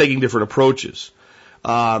 They're taking different approaches.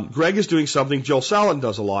 Greg is doing something Joel Salatin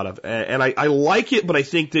does a lot of, and I like it, but I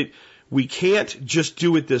think that we can't just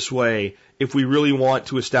do it this way if we really want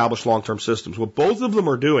to establish long-term systems. What both of them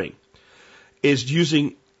are doing is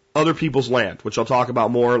using other people's land, which I'll talk about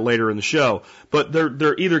more later in the show, but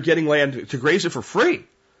they're either getting land to graze it for free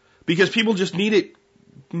because people just need it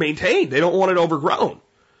maintained. They don't want it overgrown.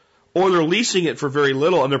 Or they're leasing it for very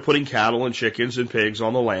little, and they're putting cattle and chickens and pigs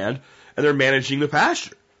on the land, and they're managing the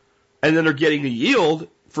pasture. And then they're getting the yield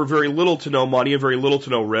for very little to no money and very little to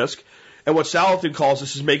no risk. And what Salatin calls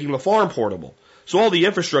this is making the farm portable. So all the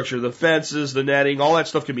infrastructure, the fences, the netting, all that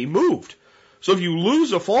stuff can be moved. So if you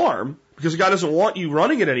lose a farm because the guy doesn't want you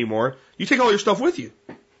running it anymore, you take all your stuff with you.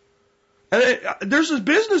 And there's this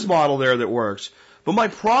business model there that works. But my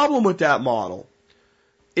problem with that model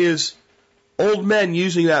is old men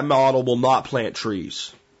using that model will not plant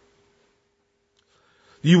trees.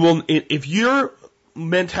 You will, if your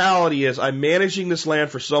mentality is I'm managing this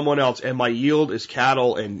land for someone else and my yield is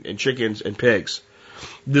cattle and chickens and pigs,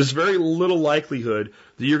 there's very little likelihood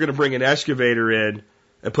that you're going to bring an excavator in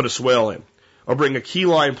and put a swale in, or bring a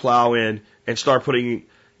keyline plow in and start putting,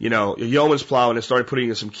 a yeoman's plow in and start putting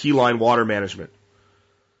in some keyline water management.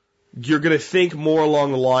 You're going to think more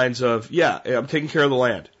along the lines of, yeah, I'm taking care of the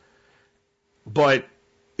land, but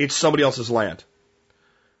it's somebody else's land.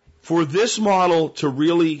 For this model to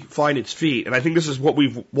really find its feet, and I think this is what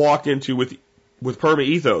we've walked into with Perma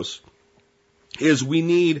Ethos, is we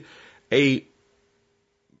need an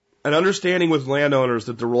understanding with landowners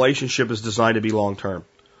that the relationship is designed to be long term.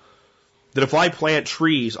 That if I plant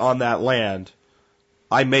trees on that land,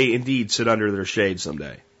 I may indeed sit under their shade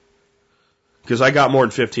someday. Because I got more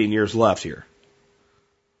than 15 years left here.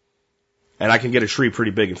 And I can get a tree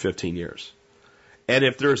pretty big in 15 years. And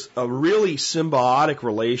if there's a really symbiotic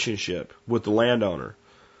relationship with the landowner,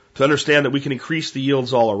 to understand that we can increase the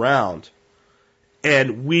yields all around,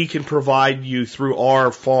 and we can provide you through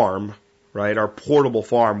our farm, right, our portable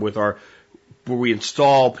farm where we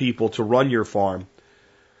install people to run your farm,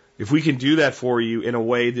 if we can do that for you in a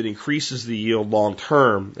way that increases the yield long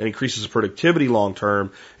term and increases the productivity long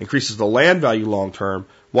term, increases the land value long term,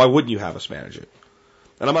 why wouldn't you have us manage it?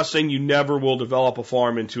 And I'm not saying you never will develop a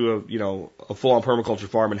farm into a full-on permaculture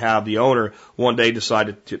farm and have the owner one day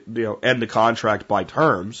decide to end the contract by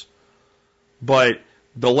terms. But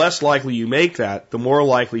the less likely you make that, the more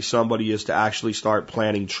likely somebody is to actually start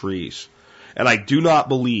planting trees. And I do not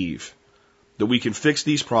believe that we can fix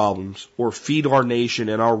these problems or feed our nation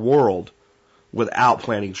and our world without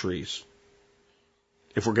planting trees.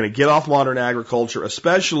 If we're going to get off modern agriculture,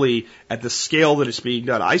 especially at the scale that it's being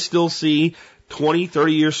done, I still see 20,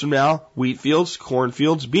 30 years from now, wheat fields, corn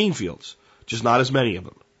fields, bean fields. Just not as many of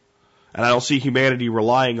them. And I don't see humanity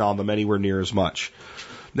relying on them anywhere near as much.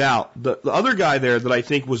 Now, the other guy there that I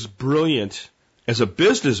think was brilliant as a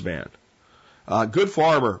businessman, good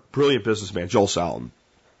farmer, brilliant businessman, Joel Salatin.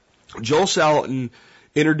 Joel Salatin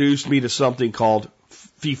introduced me to something called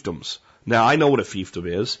fiefdoms. Now, I know what a fiefdom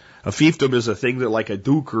is. A fiefdom is a thing that like a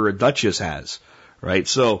duke or a duchess has, right?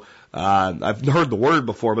 So, I've heard the word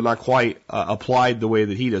before, but not quite applied the way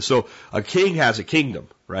that he does. So, a king has a kingdom,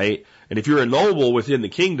 right? And if you're a noble within the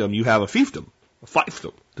kingdom, you have a fiefdom, a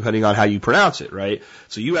fiefdom, depending on how you pronounce it, right?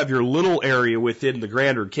 So you have your little area within the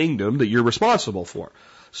grander kingdom that you're responsible for.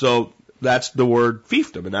 So that's the word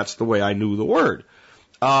fiefdom, and that's the way I knew the word.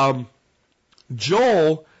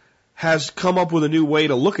 Joel has come up with a new way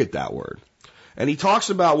to look at that word. And he talks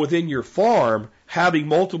about within your farm having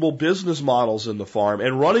multiple business models in the farm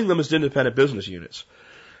and running them as independent business units.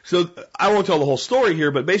 So I won't tell the whole story here,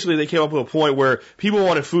 but basically they came up with a point where people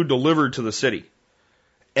wanted food delivered to the city.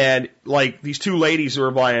 And like these two ladies who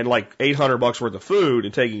were buying like $800 worth of food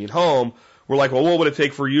and taking it home were like, well, what would it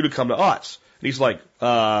take for you to come to us? And he's like,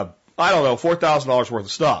 I don't know, $4,000 worth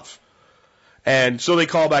of stuff. And so they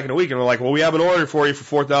call back in a week and they're like, well, we have an order for you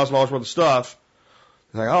for $4,000 worth of stuff.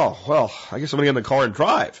 They're like, oh, well, I guess I'm going to get in the car and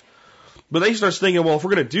drive. But they start thinking, well, if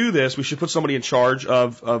we're going to do this, we should put somebody in charge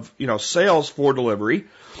of sales for delivery,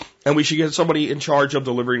 and we should get somebody in charge of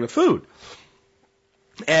delivering the food.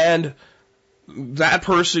 And that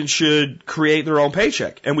person should create their own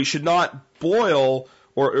paycheck, and we should not boil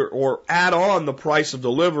or add on the price of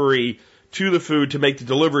delivery to the food to make the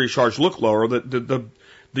delivery charge look lower. The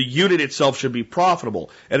unit itself should be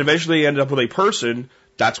profitable. And eventually they ended up with a person.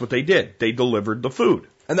 That's what they did. They delivered the food.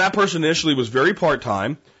 And that person initially was very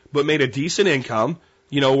part-time, but made a decent income,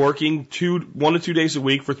 working 1 to 2 days a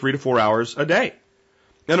week for 3 to 4 hours a day.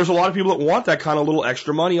 And there's a lot of people that want that kind of little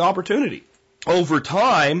extra money opportunity. Over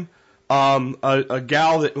time, a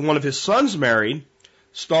gal that one of his sons married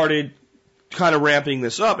started kind of ramping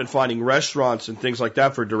this up and finding restaurants and things like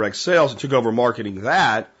that for direct sales and took over marketing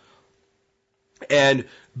that and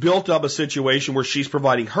built up a situation where she's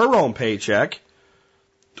providing her own paycheck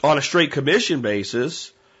on a straight commission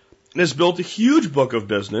basis and has built a huge book of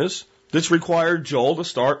business that's required Joel to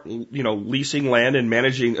start, leasing land and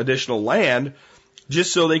managing additional land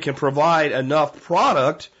just so they can provide enough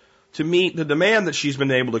product to meet the demand that she's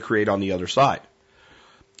been able to create on the other side.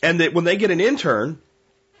 And that when they get an intern,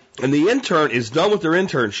 and the intern is done with their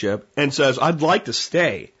internship and says, I'd like to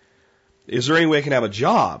stay, is there any way I can have a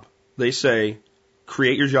job? They say,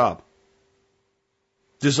 create your job.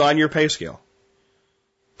 Design your pay scale.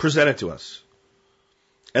 Present it to us.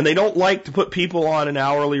 And they don't like to put people on an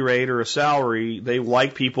hourly rate or a salary. They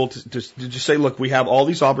like people to just say, look, we have all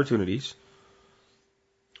these opportunities.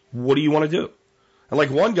 What do you want to do? And like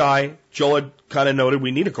one guy, Joel had kind of noted,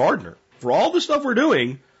 we need a gardener. For all the stuff we're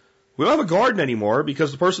doing, we don't have a garden anymore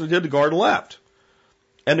because the person who did the garden left.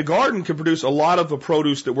 And the garden could produce a lot of the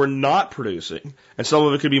produce that we're not producing. And some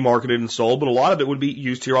of it could be marketed and sold, but a lot of it would be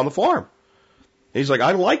used here on the farm. And he's like,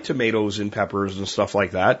 I like tomatoes and peppers and stuff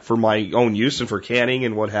like that for my own use and for canning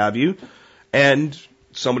and what have you. And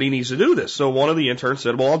somebody needs to do this. So one of the interns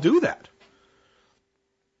said, well, I'll do that.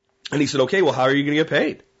 And he said, okay, well, how are you going to get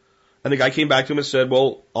paid? And the guy came back to him and said,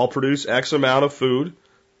 well, I'll produce X amount of food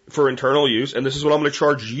for internal use, and this is what I'm going to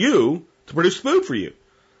charge you to produce food for you.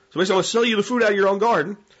 So basically, I'm going to sell you the food out of your own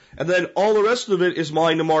garden, and then all the rest of it is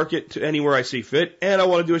mine to market to anywhere I see fit, and I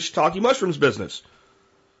want to do a shiitake mushrooms business.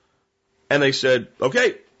 And they said,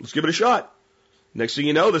 okay, let's give it a shot. Next thing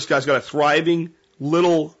you know, this guy's got a thriving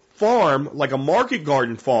little farm, like a market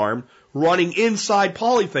garden farm, running inside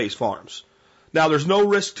polyface farms. Now, there's no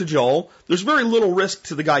risk to Joel. There's very little risk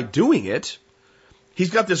to the guy doing it. He's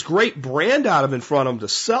got this great brand out of in front of him to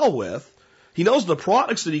sell with. He knows the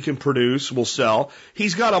products that he can produce will sell.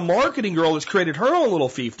 He's got a marketing girl that's created her own little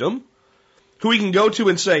fiefdom who he can go to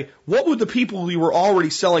and say, what would the people we were already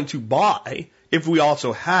selling to buy if we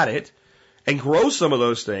also had it, and grow some of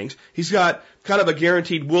those things. He's got kind of a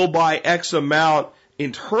guaranteed we'll buy X amount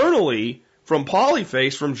internally from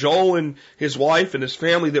Polyface, from Joel and his wife and his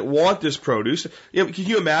family that want this produce. Can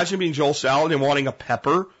you imagine being Joel Salatin and wanting a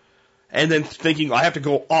pepper and then thinking, I have to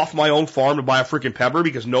go off my own farm to buy a freaking pepper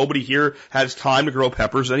because nobody here has time to grow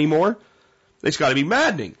peppers anymore? It's got to be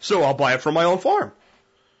maddening. So I'll buy it from my own farm.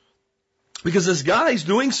 Because this guy's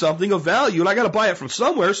doing something of value and I got to buy it from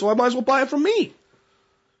somewhere, so I might as well buy it from me.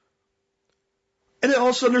 And then all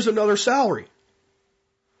of a sudden there's another salary.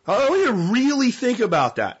 I want you to really think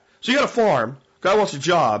about that. So you got a farm, guy wants a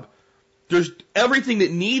job, there's everything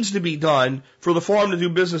that needs to be done for the farm to do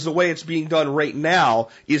business the way it's being done right now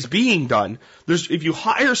is being done. If you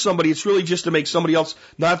hire somebody, it's really just to make somebody else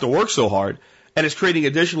not have to work so hard, and it's creating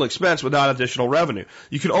additional expense without additional revenue.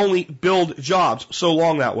 You can only build jobs so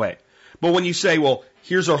long that way. But when you say, well,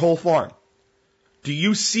 here's our whole farm, do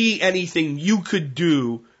you see anything you could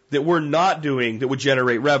do that we're not doing that would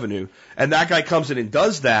generate revenue. And that guy comes in and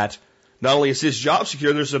does that. Not only is his job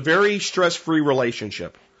secure, there's a very stress-free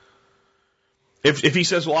relationship. If he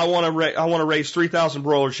says, well, I want to raise 3,000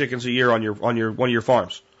 broiler chickens a year on one of your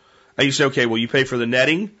farms. And you say, okay, well, you pay for the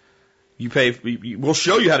netting. We'll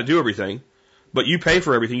show you how to do everything, but you pay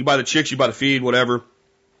for everything. You buy the chicks, you buy the feed, whatever.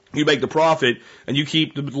 You make the profit, and you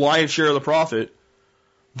keep the lion's share of the profit.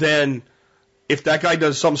 Then, if that guy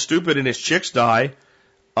does something stupid and his chicks die,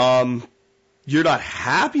 you're not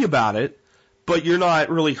happy about it, but you're not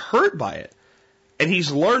really hurt by it. And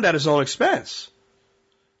he's learned at his own expense.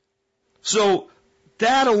 So,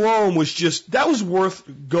 that alone that was worth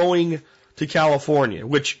going to California,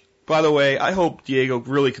 which, by the way, I hope Diego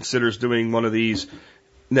really considers doing one of these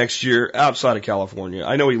next year outside of California.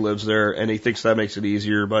 I know he lives there and he thinks that makes it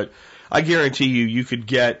easier, but I guarantee you could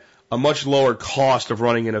get a much lower cost of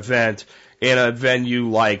running an event in a venue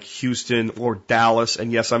like Houston or Dallas.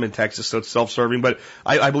 And yes, I'm in Texas, so it's self-serving, but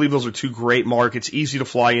I believe those are two great markets, easy to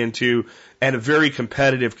fly into, and a very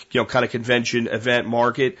competitive, kind of convention event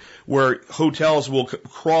market where hotels will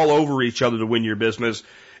crawl over each other to win your business.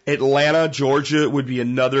 Atlanta, Georgia would be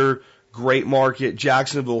another great market.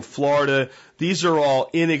 Jacksonville, Florida. These are all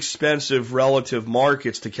inexpensive relative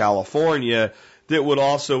markets to California that would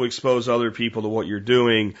also expose other people to what you're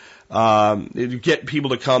doing. Get people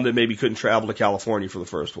to come that maybe couldn't travel to California for the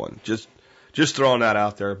first one. Just throwing that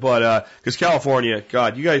out there. But, cause California,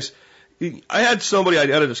 God, you guys, I had somebody I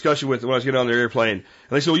had a discussion with when I was getting on their airplane, and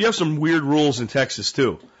they said, well, you have some weird rules in Texas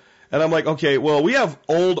too. And I'm like, okay, well, we have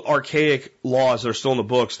old archaic laws that are still in the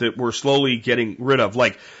books that we're slowly getting rid of.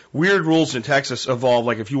 Like, weird rules in Texas evolve,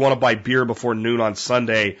 like if you want to buy beer before noon on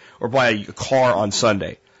Sunday or buy a car on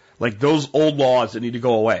Sunday. Like, those old laws that need to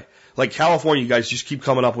go away. Like, California, you guys just keep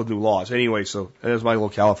coming up with new laws. Anyway, so there's my little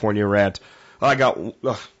California rant.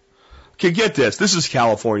 Okay, get this. This is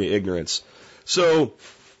California ignorance. So,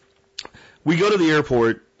 we go to the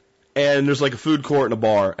airport, and there's like a food court and a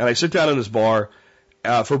bar, and I sit down in this bar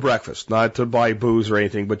for breakfast, not to buy booze or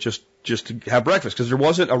anything, but just to have breakfast, because there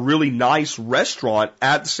wasn't a really nice restaurant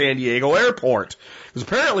at the San Diego airport. Because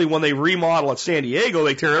apparently when they remodel at San Diego,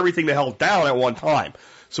 they tear everything the hell down at one time.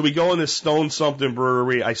 So we go in this Stone Something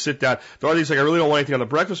brewery, I sit down, Dorothy's like, I really don't want anything on the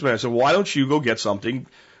breakfast menu. I said, why don't you go get something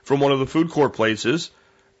from one of the food court places,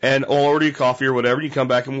 and I'll order you coffee or whatever, you come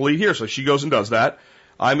back and we'll eat here. So she goes and does that.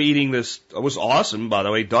 I'm eating this, it was awesome, by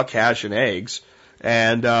the way, duck hash and eggs,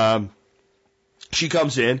 and she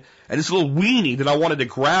comes in, and this little weenie that I wanted to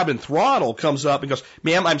grab and throttle comes up and goes,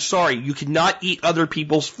 ma'am, I'm sorry, you cannot eat other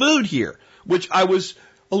people's food here, which I was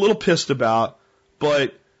a little pissed about,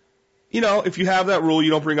 but, if you have that rule, you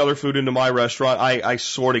don't bring other food into my restaurant, I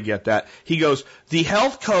sort of get that. He goes, the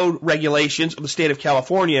health code regulations of the state of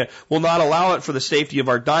California will not allow it for the safety of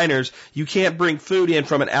our diners. You can't bring food in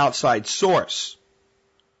from an outside source.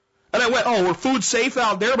 And I went, oh, we're food safe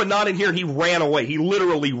out there, but not in here. And he ran away. He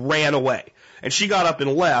literally ran away. And she got up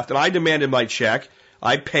and left, and I demanded my check.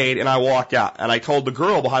 I paid, and I walked out. And I told the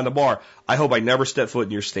girl behind the bar, I hope I never step foot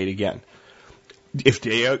in your state again. If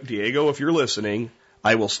Diego, if you're listening,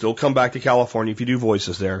 I will still come back to California if you do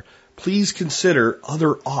voices there. Please consider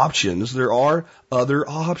other options. There are other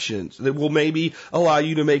options that will maybe allow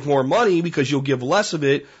you to make more money because you'll give less of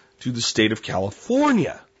it to the state of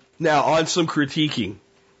California. Now, on some critiquing.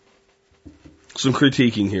 Some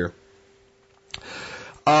critiquing here.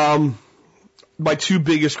 My two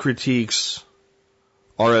biggest critiques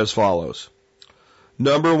are as follows.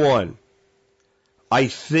 Number one, I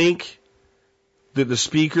think that the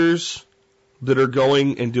speakers that are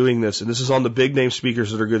going and doing this, and this is on the big name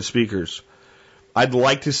speakers that are good speakers, I'd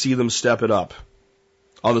like to see them step it up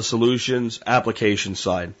on the solutions application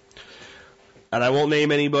side. And I won't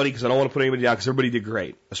name anybody because I don't want to put anybody down because everybody did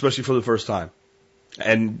great, especially for the first time.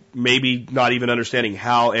 And maybe not even understanding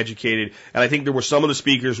how educated. And I think there were some of the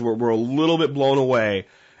speakers were a little bit blown away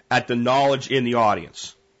at the knowledge in the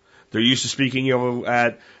audience. They're used to speaking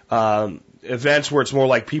at events where it's more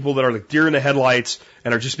like people that are like deer in the headlights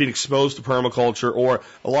and are just being exposed to permaculture. Or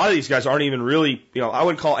a lot of these guys aren't even really, I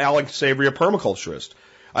wouldn't call Alan Savory a permaculturist.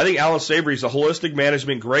 I think Alan Savory is a holistic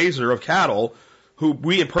management grazer of cattle who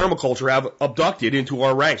we in permaculture have abducted into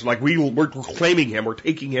our ranks. Like we're claiming him, we're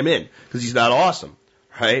taking him in because he's that awesome.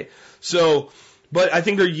 Right? So, but I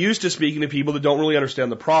think they're used to speaking to people that don't really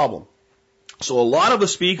understand the problem. So a lot of the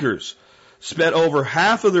speakers spent over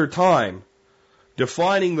half of their time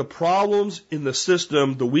defining the problems in the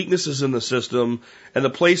system, the weaknesses in the system, and the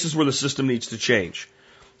places where the system needs to change.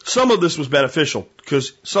 Some of this was beneficial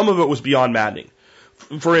because some of it was beyond maddening.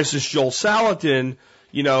 For instance, Joel Salatin,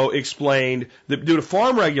 explained that due to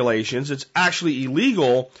farm regulations, it's actually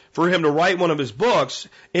illegal for him to write one of his books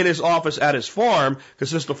in his office at his farm, because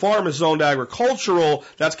since the farm is zoned agricultural,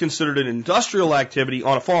 that's considered an industrial activity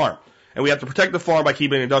on a farm. And we have to protect the farm by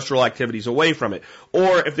keeping industrial activities away from it.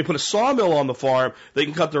 Or if they put a sawmill on the farm, they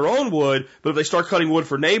can cut their own wood, but if they start cutting wood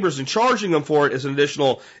for neighbors and charging them for it as an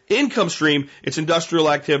additional income stream, it's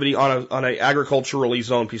industrial activity on an agriculturally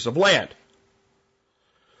zoned piece of land.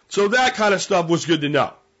 So that kind of stuff was good to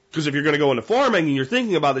know. Because if you're going to go into farming and you're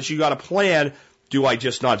thinking about this, you got to plan, do I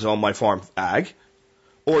just not zone my farm ag?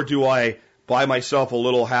 Or do I buy myself a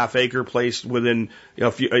little half-acre place within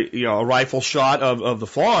a rifle shot of the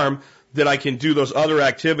farm that I can do those other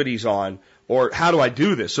activities on? Or how do I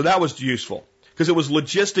do this? So that was useful because it was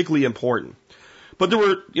logistically important. But there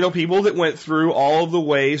were, people that went through all of the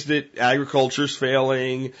ways that agriculture's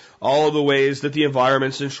failing, all of the ways that the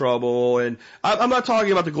environment's in trouble. And I'm not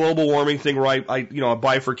talking about the global warming thing where I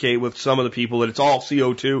bifurcate with some of the people that it's all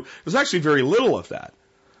CO2. There's actually very little of that,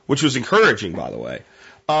 which was encouraging, by the way.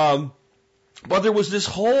 But there was this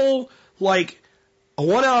whole, a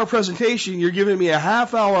 1 hour presentation, you're giving me a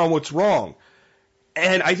half hour on what's wrong.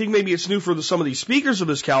 And I think maybe it's new for some of these speakers of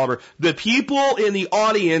this caliber. The people in the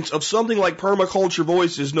audience of something like Permaculture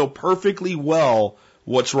Voices know perfectly well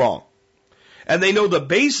what's wrong. And they know the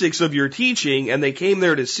basics of your teaching, and they came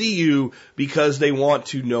there to see you because they want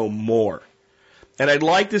to know more. And I'd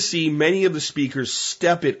like to see many of the speakers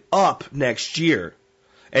step it up next year.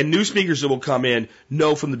 And new speakers that will come in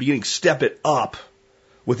know from the beginning, step it up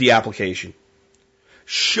with the application.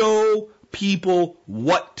 Show people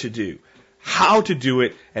what to do, how to do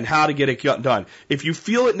it, and how to get it done. If you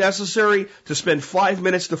feel it necessary to spend 5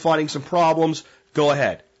 minutes defining some problems, go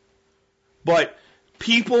ahead. But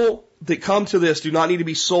people that come to this do not need to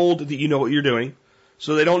be sold that you know what you're doing,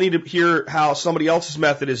 so they don't need to hear how somebody else's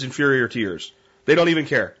method is inferior to yours. They don't even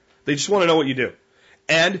care. They just want to know what you do.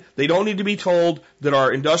 And they don't need to be told that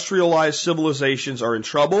our industrialized civilizations are in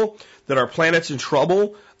trouble, that our planet's in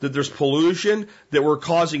trouble, that there's pollution, that we're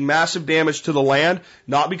causing massive damage to the land,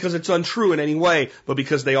 not because it's untrue in any way, but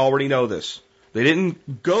because they already know this. They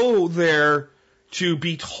didn't go there to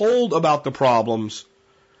be told about the problems.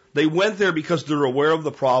 They went there because they're aware of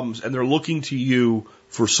the problems and they're looking to you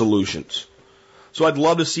for solutions. So I'd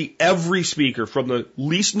love to see every speaker, from the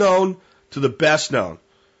least known to the best known,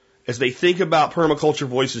 as they think about Permaculture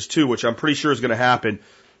Voices 2, which I'm pretty sure is going to happen,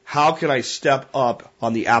 how can I step up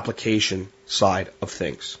on the application side of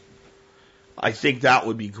things? I think that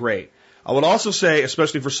would be great. I would also say,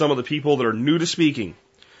 especially for some of the people that are new to speaking,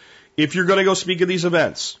 if you're going to go speak at these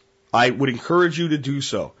events, I would encourage you to do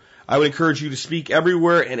so. I would encourage you to speak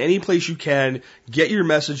everywhere and any place you can. Get your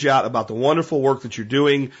message out about the wonderful work that you're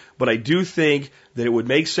doing. But I do think that it would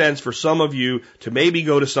make sense for some of you to maybe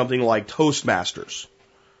go to something like Toastmasters.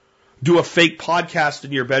 Do a fake podcast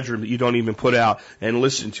in your bedroom that you don't even put out and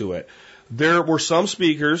listen to it. There were some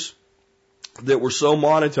speakers that were so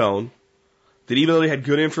monotone that even though they had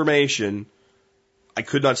good information, I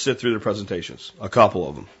could not sit through their presentations, a couple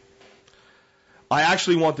of them. I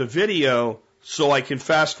actually want the video so I can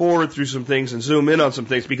fast forward through some things and zoom in on some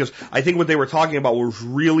things, because I think what they were talking about was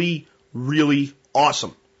really, really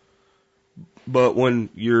awesome. But when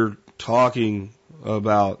you're talking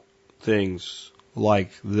about things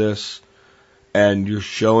like this, and you're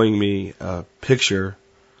showing me a picture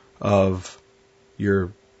of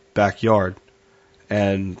your backyard,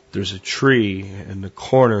 and there's a tree in the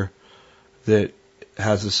corner that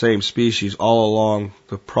has the same species all along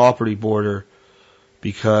the property border,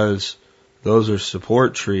 because those are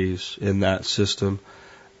support trees in that system,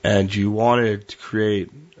 and you wanted to create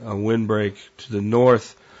a windbreak to the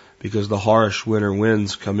north because the harsh winter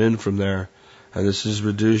winds come in from there. And this has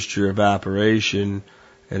reduced your evaporation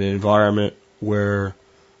in an environment where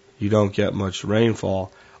you don't get much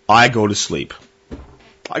rainfall. I go to sleep.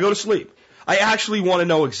 I actually want to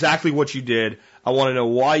know exactly what you did. I want to know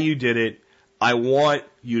why you did it. I want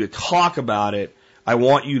you to talk about it. I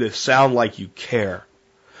want you to sound like you care.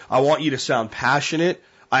 I want you to sound passionate.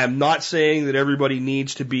 I am not saying that everybody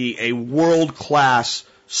needs to be a world-class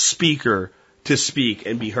speaker to speak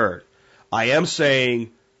and be heard. I am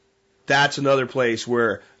saying that's another place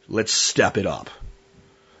where let's step it up.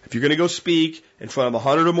 If you're going to go speak in front of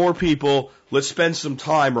 100 or more people, let's spend some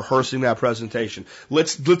time rehearsing that presentation.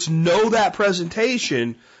 Let's know that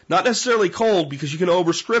presentation, not necessarily cold because you can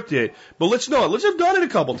overscript it, but let's know it. Let's have done it a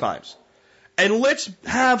couple times. And let's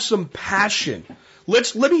have some passion.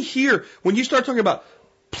 Let me hear when you start talking about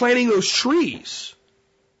planting those trees.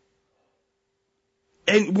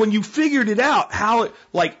 And when you figured it out, how it,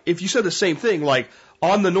 like, if you said the same thing, like,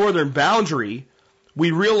 on the northern boundary,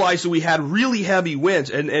 we realized that we had really heavy winds,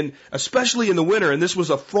 and especially in the winter, and this was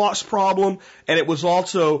a frost problem, and it was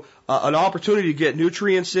also an opportunity to get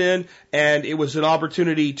nutrients in, and it was an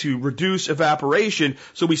opportunity to reduce evaporation,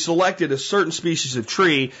 so we selected a certain species of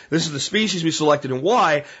tree. This is the species we selected and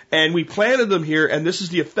why, and we planted them here, and this is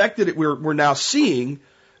the effect that we're now seeing.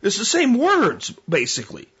 It's the same words,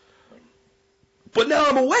 basically. But now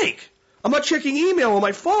I'm awake. I'm not checking email on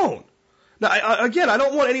my phone. Now, I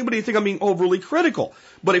don't want anybody to think I'm being overly critical,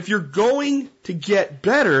 but if you're going to get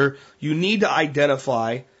better, you need to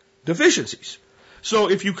identify deficiencies. So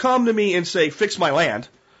if you come to me and say, fix my land,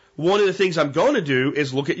 one of the things I'm going to do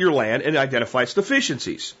is look at your land and identify its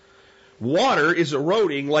deficiencies. Water is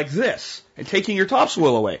eroding like this and taking your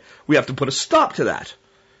topsoil away. We have to put a stop to that.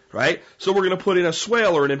 Right? So we're going to put in a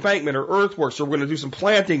swale or an embankment or earthworks, or we're going to do some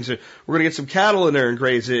plantings, and we're going to get some cattle in there and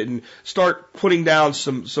graze it, and start putting down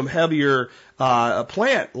some heavier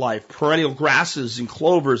plant life, perennial grasses and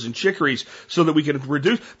clovers and chicories, so that we can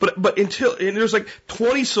reduce. But and there's like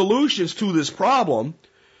 20 solutions to this problem.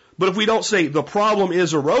 But if we don't say the problem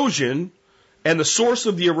is erosion, and the source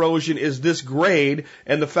of the erosion is this grade,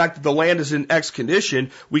 and the fact that the land is in X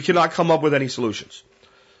condition, we cannot come up with any solutions.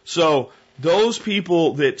 So those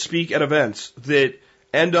people that speak at events that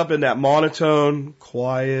end up in that monotone,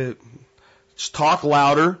 quiet, just talk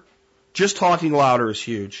louder, just talking louder is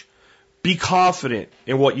huge. Be confident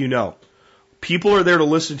in what you know. People are there to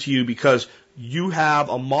listen to you because you have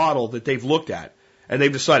a model that they've looked at and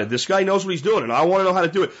they've decided this guy knows what he's doing and I want to know how to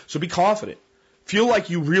do it. So be confident. Feel like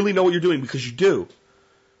you really know what you're doing because you do.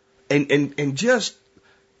 And just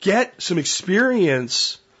get some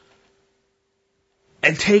experience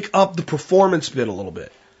and take up the performance bit a little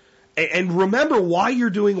bit. And remember why you're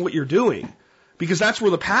doing what you're doing, because that's where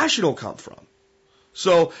the passion will come from.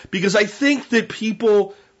 So, because I think that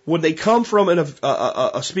people, when they come from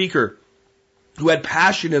a speaker who had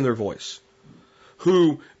passion in their voice,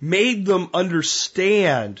 who made them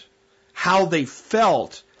understand how they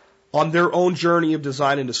felt on their own journey of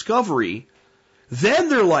design and discovery, then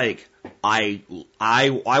they're like, I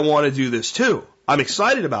want to do this too. I'm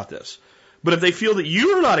excited about this. But if they feel that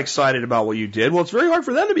you're not excited about what you did, well, it's very hard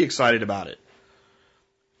for them to be excited about it.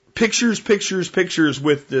 Pictures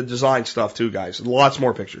with the design stuff too, guys. Lots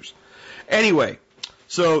more pictures. Anyway,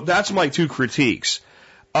 so that's my two critiques.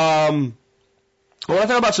 I want to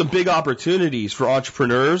talk about some big opportunities for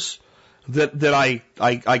entrepreneurs that I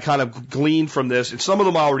kind of gleaned from this, and some of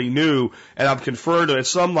them I already knew, and I've confirmed, and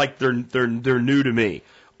some like they're new to me.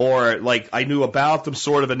 Or like I knew about them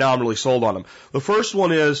sort of, and now I'm really sold on them. The first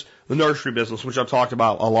one is the nursery business, which I've talked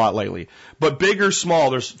about a lot lately. But big or small,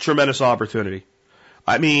 there's tremendous opportunity.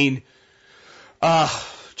 I mean,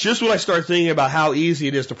 just when I start thinking about how easy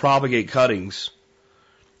it is to propagate cuttings,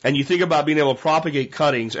 and you think about being able to propagate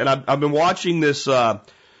cuttings, and I've been watching these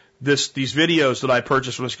videos that I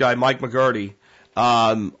purchased from this guy Mike McGarty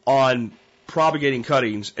on propagating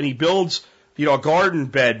cuttings, and he builds a garden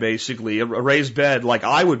bed, basically, a raised bed like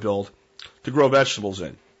I would build to grow vegetables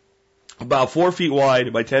in. About 4 feet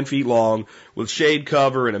wide by 10 feet long with shade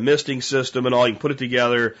cover and a misting system and all. You can put it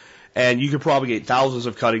together and you can propagate thousands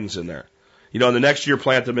of cuttings in there. And the next year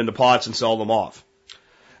plant them into pots and sell them off.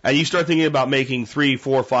 And you start thinking about making $3,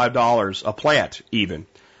 $4, $5 a plant even,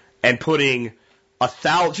 and putting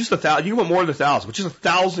just 1,000, you can put more than 1,000, but just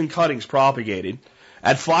 1,000 cuttings propagated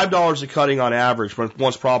at $5 a cutting on average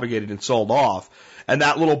once propagated and sold off. And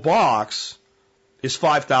that little box is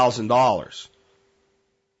 $5,000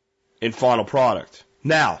 in final product.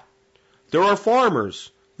 Now, there are farmers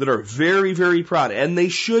that are very, very proud, and they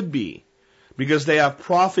should be, because they have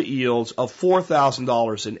profit yields of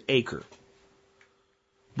 $4,000 an acre.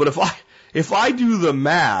 But if I do the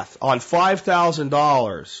math on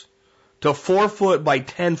 $5,000 to 4 foot by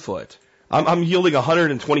 10 foot, I'm yielding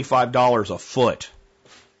 $125 a foot.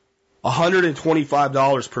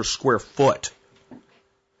 $125 per square foot.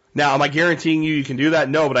 Now, am I guaranteeing you can do that?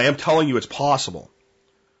 No, but I am telling you it's possible.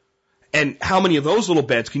 And how many of those little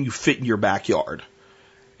beds can you fit in your backyard?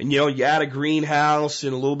 And you add a greenhouse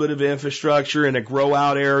and a little bit of infrastructure and a grow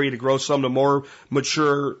out area to grow some to more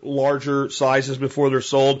mature, larger sizes before they're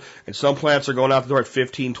sold. And some plants are going out the door at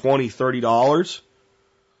 $15, $20, $30.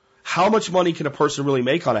 How much money can a person really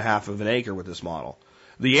make on a half of an acre with this model?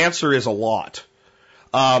 The answer is a lot.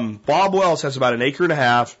 Bob Wells has about 1.5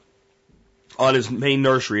 acres on his main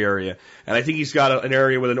nursery area. And I think he's got an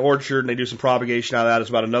area with an orchard, and they do some propagation out of that. It's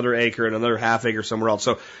about another acre and another half acre somewhere else.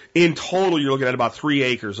 So in total, you're looking at about 3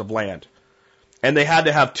 acres of land. And they had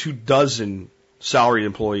to have 24 salaried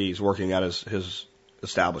employees working at his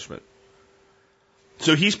establishment.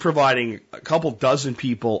 So he's providing a couple dozen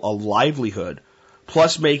people a livelihood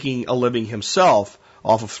plus making a living himself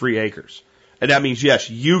off of 3 acres. And that means, yes,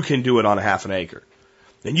 you can do it on a half an acre.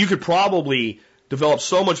 And you could probably develop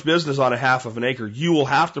so much business on a half of an acre, you will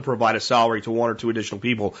have to provide a salary to 1 or 2 additional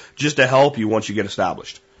people just to help you once you get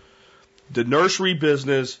established. The nursery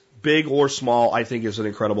business, big or small, I think is an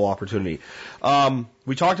incredible opportunity.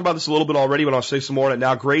 We talked about this a little bit already, but I'll say some more on it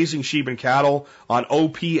now. Grazing sheep and cattle on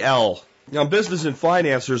OPL. Now, in business and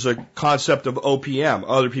finance, there's a concept of OPM,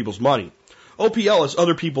 other people's money. OPL is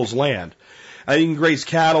other people's land. And you can graze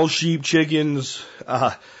cattle, sheep, chickens,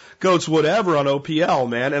 goats, whatever on OPL,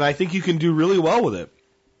 man, and I think you can do really well with it.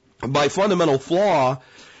 My fundamental flaw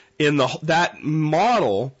in that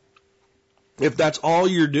model, if that's all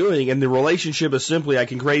you're doing and the relationship is simply I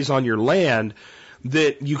can graze on your land,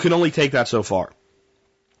 that you can only take that so far.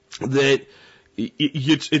 That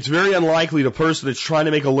it's very unlikely the person that's trying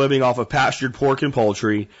to make a living off of pastured pork and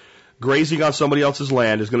poultry, grazing on somebody else's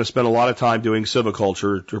land, is going to spend a lot of time doing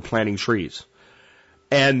silviculture or planting trees.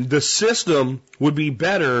 And the system would be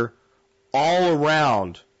better all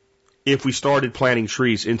around if we started planting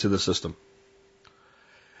trees into the system.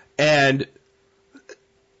 And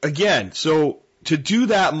again, so to do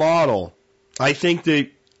that model, I think that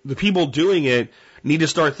the people doing it need to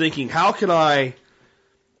start thinking, how can I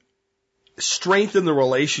strengthen the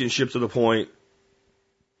relationship to the point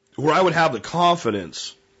where I would have the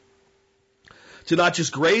confidence to not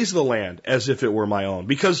just graze the land as if it were my own?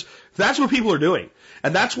 Because that's what people are doing.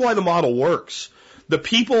 And that's why the model works. The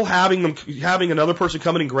people having another person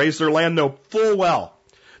come in and graze their land know full well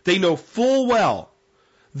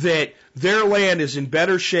that their land is in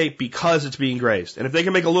better shape because it's being grazed. And if they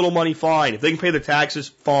can make a little money, fine. If they can pay the taxes,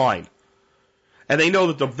 fine. And they know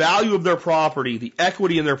that the value of their property, the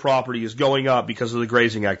equity in their property is going up because of the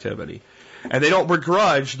grazing activity. And they don't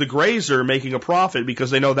begrudge the grazer making a profit because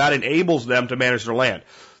they know that enables them to manage their land.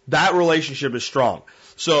 That relationship is strong.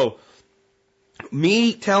 So,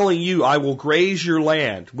 me telling you I will graze your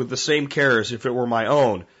land with the same care as if it were my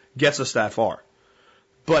own gets us that far.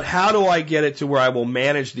 But how do I get it to where I will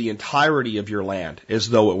manage the entirety of your land as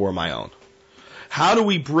though it were my own? How do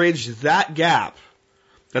we bridge that gap?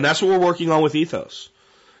 And that's what we're working on with Ethos.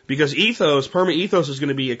 Because Perma-Ethos is going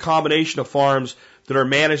to be a combination of farms that are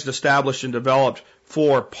managed, established, and developed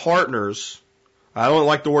for partners. I don't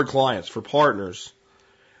like the word clients, for partners.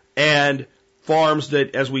 And farms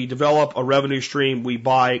that, as we develop a revenue stream, we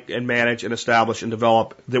buy and manage and establish and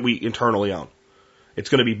develop that we internally own. It's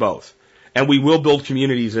going to be both. And we will build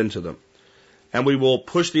communities into them. And we will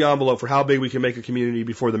push the envelope for how big we can make a community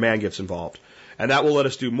before the man gets involved. And that will let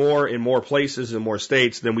us do more in more places and more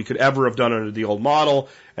states than we could ever have done under the old model,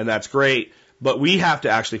 and that's great. But we have to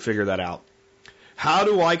actually figure that out. How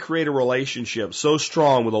do I create a relationship so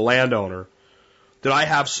strong with a landowner that I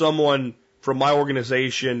have someone from my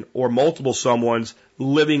organization or multiple someones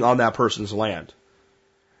living on that person's land?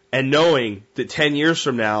 And knowing that 10 years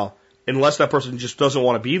from now, unless that person just doesn't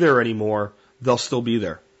want to be there anymore, they'll still be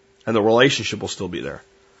there. And the relationship will still be there.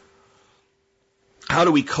 How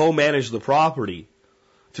do we co-manage the property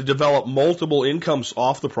to develop multiple incomes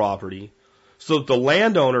off the property so that the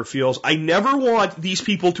landowner feels, I never want these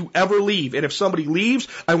people to ever leave. And if somebody leaves,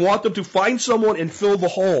 I want them to find someone and fill the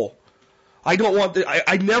hole. I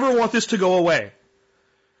never want this to go away.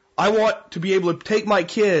 I want to be able to take my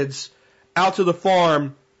kids out to the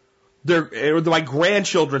farm, or my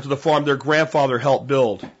grandchildren to the farm their grandfather helped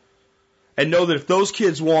build. And know that if those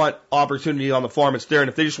kids want opportunity on the farm, it's there. And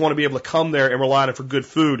if they just want to be able to come there and rely on it for good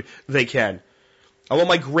food, they can. I want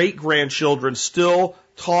my great-grandchildren still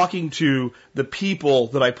talking to the people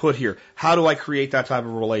that I put here. How do I create that type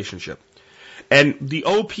of relationship? And the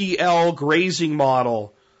OPL grazing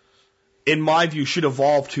model, in my view, should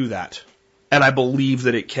evolve to that. And I believe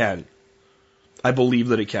that it can. I believe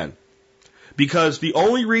that it can. Because the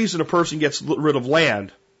only reason a person gets rid of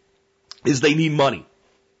land is they need money.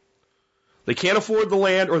 They can't afford the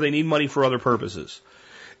land or they need money for other purposes.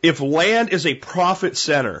 If land is a profit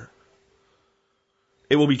center,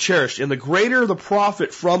 it will be cherished. And the greater the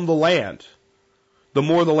profit from the land, the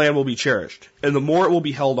more the land will be cherished. And the more it will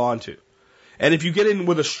be held on to. And if you get in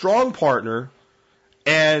with a strong partner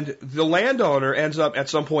and the landowner ends up at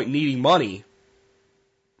some point needing money,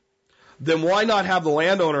 then why not have the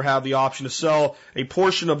landowner have the option to sell a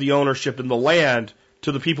portion of the ownership in the land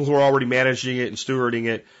to the people who are already managing it and stewarding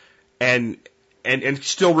it, and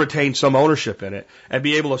still retain some ownership in it, and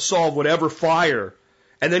be able to solve whatever fire,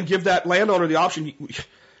 and then give that landowner the option.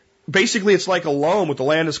 Basically, it's like a loan with the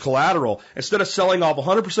land as collateral. Instead of selling off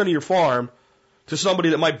 100% of your farm to somebody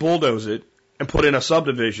that might bulldoze it and put in a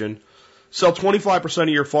subdivision, sell 25% of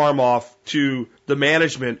your farm off to the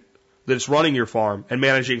management that's running your farm and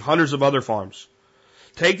managing hundreds of other farms.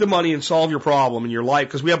 take the money and solve your problem in your life,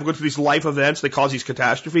 because we have to go through these life events that cause these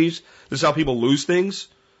catastrophes. This is how people lose things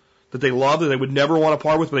that they love, that they would never want to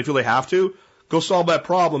part with, but they feel they have to. Go solve that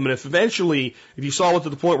problem, and if you solve it to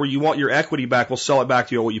the point where you want your equity back, we'll sell it back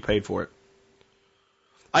to you at what you paid for it.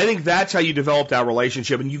 I think that's how you develop that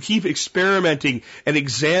relationship, and you keep experimenting and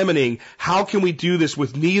examining how can we do this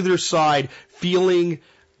with neither side feeling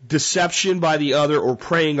deception by the other or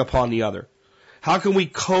preying upon the other. How can we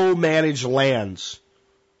co-manage lands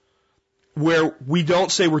where we don't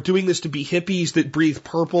say we're doing this to be hippies that breathe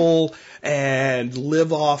purple and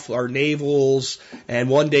live off our navels, and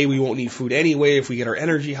one day we won't need food anyway if we get our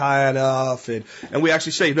energy high enough, and we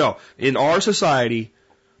actually say, no, in our society,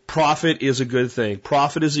 profit is a good thing.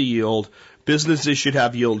 Profit is a yield. Businesses should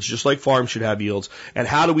have yields just like farms should have yields. And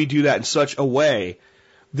how do we do that in such a way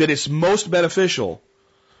that it's most beneficial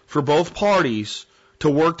for both parties to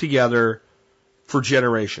work together for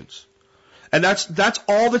generations? And that's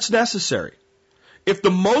all that's necessary. If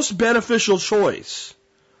the most beneficial choice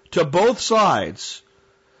to both sides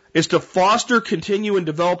is to foster, continue, and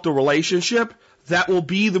develop the relationship, that will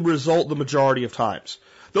be the result the majority of times.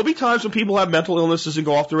 There'll be times when people have mental illnesses and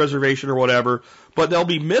go off the reservation or whatever, but they'll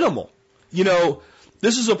be minimal. You know,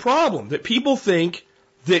 this is a problem, that people think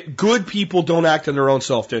that good people don't act in their own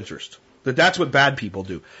self-interest, that that's what bad people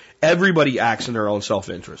do. Everybody acts in their own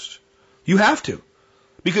self-interest. You have to.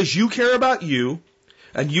 Because you care about you,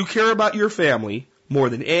 and you care about your family more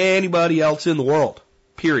than anybody else in the world.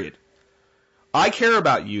 Period. I care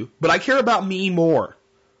about you, but I care about me more.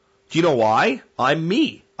 Do you know why? I'm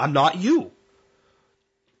me. I'm not you.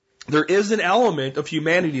 There is an element of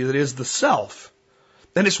humanity that is the self.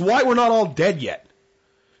 And it's why we're not all dead yet.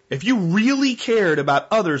 If you really cared about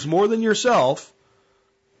others more than yourself,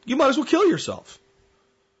 you might as well kill yourself.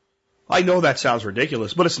 I know that sounds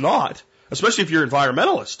ridiculous, but it's not. Especially if you're an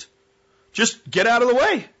environmentalist. Just get out of the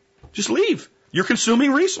way. Just leave. You're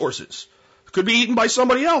consuming resources. It could be eaten by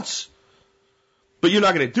somebody else. But you're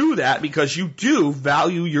not going to do that because you do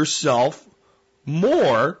value yourself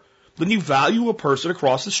more than you value a person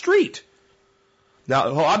across the street.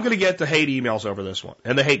 Now, I'm going to get the hate emails over this one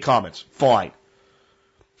and the hate comments. Fine.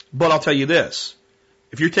 But I'll tell you this.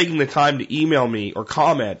 If you're taking the time to email me or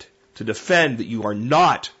comment to defend that you are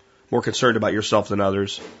not more concerned about yourself than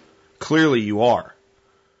others, clearly you are.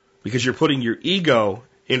 Because you're putting your ego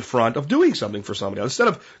in front of doing something for somebody else. Instead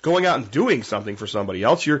of going out and doing something for somebody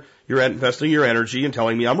else, you're investing your energy in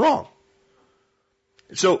telling me I'm wrong.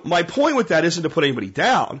 So my point with that isn't to put anybody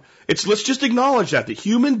down. It's let's just acknowledge that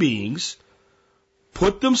human beings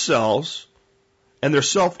put themselves and their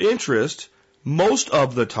self-interest most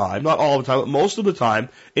of the time, not all the time, but most of the time,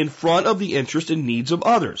 in front of the interest and needs of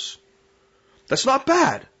others. That's not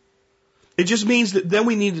bad. It just means that then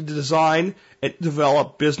we need to design and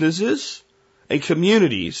develop businesses and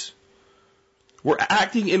communities where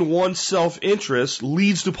acting in one's self-interest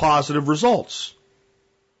leads to positive results.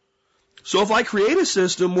 So if I create a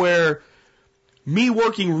system where me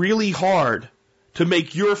working really hard to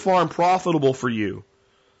make your farm profitable for you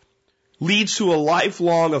leads to a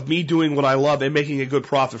lifelong of me doing what I love and making a good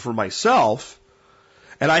profit for myself,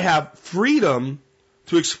 and I have freedom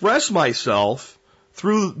to express myself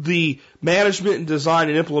through the management and design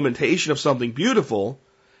and implementation of something beautiful,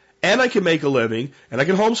 and I can make a living, and I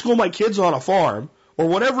can homeschool my kids on a farm, or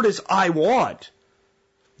whatever it is I want,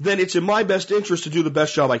 then it's in my best interest to do the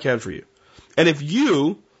best job I can for you. And if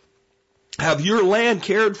you have your land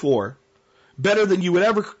cared for better than you would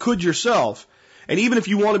ever could yourself, and even if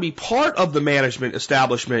you want to be part of the management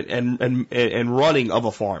establishment and running of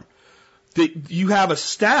a farm, that you have a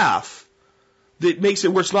staff that makes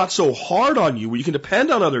it where it's not so hard on you, where you can depend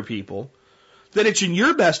on other people, then it's in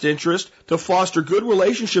your best interest to foster good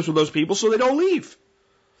relationships with those people so they don't leave.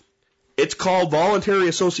 It's called voluntary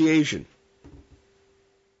association.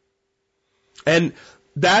 And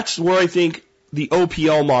that's where I think the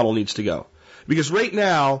OPL model needs to go. Because right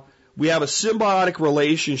now, we have a symbiotic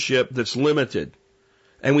relationship that's limited,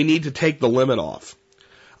 and we need to take the limit off.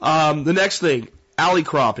 The next thing, alley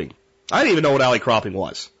cropping. I didn't even know what alley cropping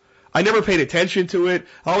was. I never paid attention to it.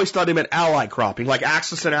 I always thought it meant ally cropping, like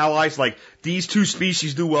axis and allies, like these two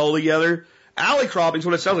species do well together. Alley cropping is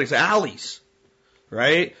what it sounds like. It's alleys,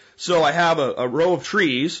 right? So I have a row of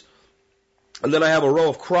trees, and then I have a row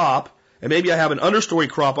of crop, and maybe I have an understory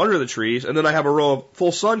crop under the trees, and then I have a row of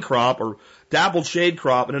full sun crop or dappled shade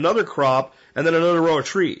crop, and another crop, and then another row of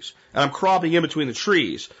trees. And I'm cropping in between the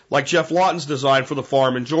trees, like Jeff Lawton's design for the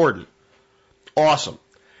farm in Jordan. Awesome.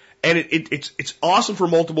 And it's awesome for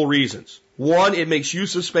multiple reasons. One, it makes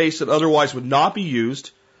use of space that otherwise would not be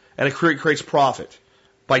used, and it creates profit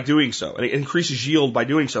by doing so, and it increases yield by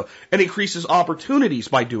doing so, and increases opportunities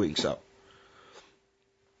by doing so.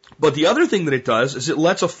 But the other thing that it does is it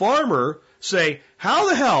lets a farmer say, how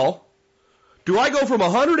the hell do I go from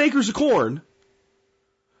 100 acres of corn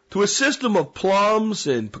to a system of plums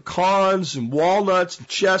and pecans and walnuts and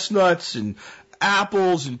chestnuts and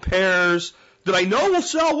apples and pears that I know will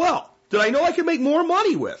sell well, that I know I can make more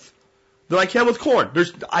money with than I can with corn?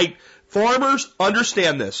 Farmers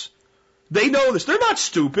understand this. They know this. They're not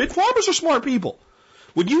stupid. Farmers are smart people.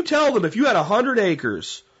 When you tell them if you had 100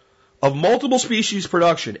 acres of multiple species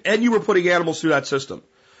production and you were putting animals through that system,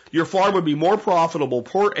 your farm would be more profitable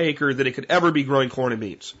per acre than it could ever be growing corn and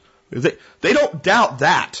beans. They don't doubt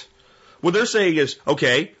that. What they're saying is,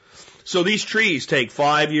 okay, so these trees take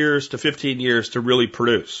 5 years to 15 years to really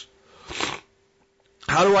produce.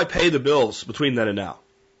 How do I pay the bills between then and now?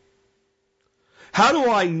 How do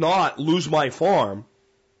I not lose my farm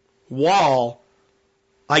while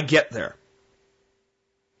I get there?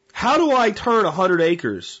 How do I turn 100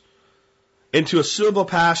 acres into a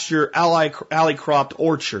silvopasture alley cropped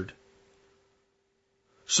orchard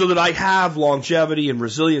so that I have longevity and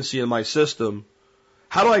resiliency in my system?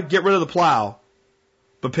 How do I get rid of the plow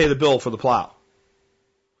but pay the bill for the plow?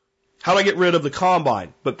 How do I get rid of the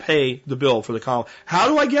combine but pay the bill for the combine? How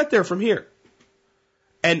do I get there from here?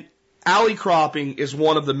 And alley cropping is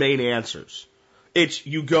one of the main answers. It's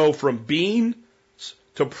you go from beans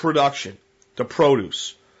to production, to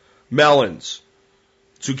produce, melons,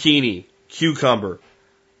 zucchini, cucumber,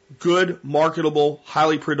 good, marketable,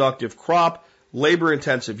 highly productive crop, labor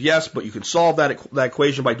intensive, yes, but you can solve that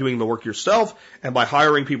equation by doing the work yourself and by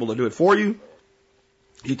hiring people to do it for you.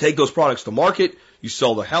 You take those products to market, you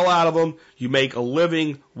sell the hell out of them, you make a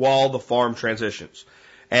living while the farm transitions.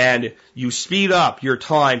 And you speed up your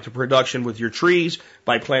time to production with your trees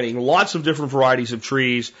by planting lots of different varieties of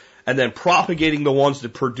trees and then propagating the ones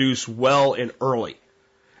that produce well and early.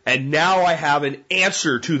 And now I have an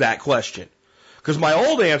answer to that question. Because my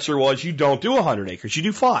old answer was you don't do 100 acres, you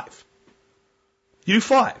do 5. You do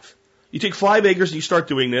 5. You take 5 acres and you start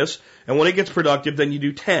doing this, and when it gets productive, then you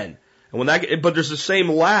do 10. And when that, but there's the same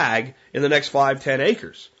lag in the next 5, 10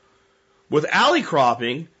 acres. With alley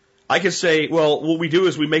cropping, I could say, well, what we do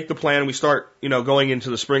is we make the plan, we start, going into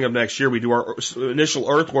the spring of next year, we do our initial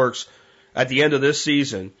earthworks at the end of this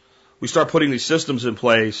season. We start putting these systems in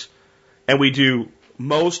place, and we do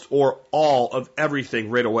most or all of everything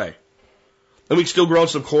right away. And we can still grow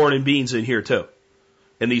some corn and beans in here too.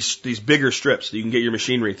 And these bigger strips that you can get your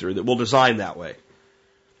machinery through that we'll design that way.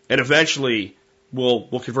 And eventually we'll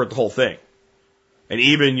convert the whole thing. And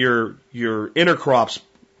even your intercrops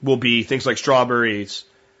will be things like strawberries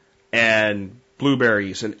and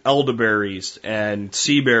blueberries and elderberries and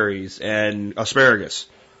sea berries and asparagus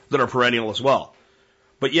that are perennial as well.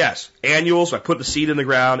 But yes, annuals, I put the seed in the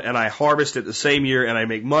ground and I harvest it the same year and I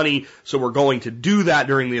make money, so we're going to do that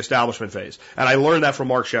during the establishment phase. And I learned that from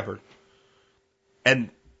Mark Shepard.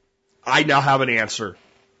 And I now have an answer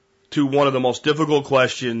to one of the most difficult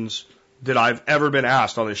questions that I've ever been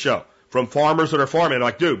asked on this show. From farmers that are farming, they're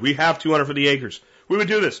like, dude, we have 250 acres. We would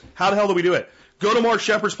do this. How the hell do we do it? Go to Mark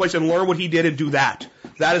Shepard's place and learn what he did and do that.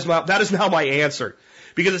 That is now my answer.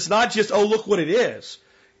 Because it's not just, oh, look what it is.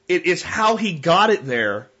 It is how he got it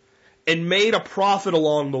there and made a profit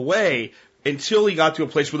along the way until he got to a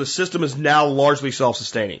place where the system is now largely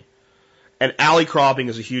self-sustaining. And alley cropping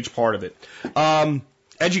is a huge part of it.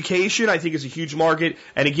 Education, I think, is a huge market.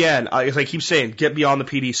 And again, as I keep saying, get beyond the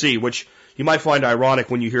PDC, which you might find ironic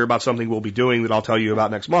when you hear about something we'll be doing that I'll tell you about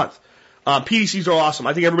next month. PDCs are awesome.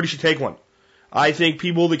 I think everybody should take one. I think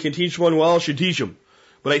people that can teach one well should teach them.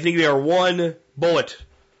 But I think they are one bullet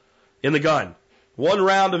in the gun. One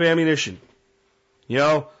round of ammunition.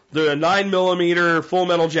 They're a 9mm full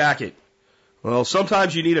metal jacket. Well,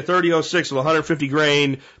 sometimes you need a 30-06 with 150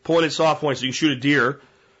 grain pointed soft point so you can shoot a deer.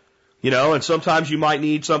 And sometimes you might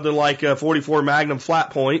need something like a 44 Magnum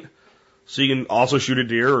flat point so you can also shoot a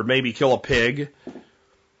deer or maybe kill a pig.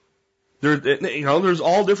 There's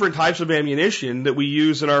all different types of ammunition that we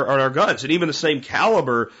use in our guns. And even the same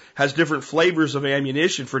caliber has different flavors of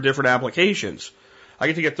ammunition for different applications. I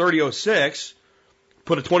can take a 30-06,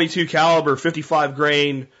 put a 22 caliber 55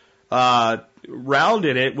 grain round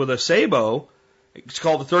in it with a sabot. It's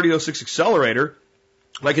called the 30-06 accelerator.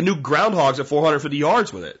 I can nuke groundhogs at 450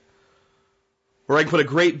 yards with it. Or I can put a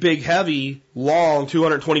great big heavy long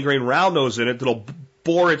 220 grain round nose in it that'll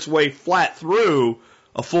bore its way flat through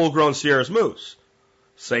a full grown Sierra's moose.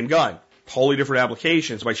 Same gun. Wholly different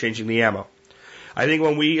applications by changing the ammo. I think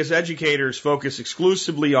when we as educators focus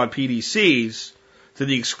exclusively on PDCs to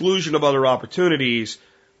the exclusion of other opportunities,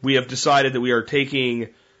 we have decided that we are taking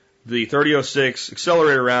the 3006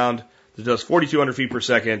 accelerator round that does 4,200 feet per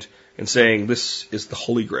second and saying this is the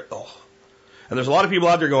holy grail. And there's a lot of people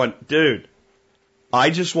out there going, dude, I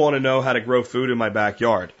just want to know how to grow food in my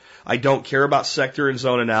backyard. I don't care about sector and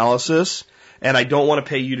zone analysis, and I don't want to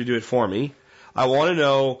pay you to do it for me. I want to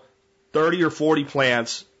know 30 or 40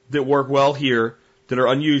 plants that work well here, that are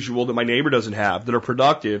unusual, that my neighbor doesn't have, that are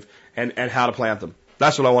productive, and how to plant them.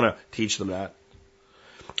 That's what I want to teach them that.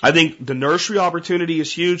 I think the nursery opportunity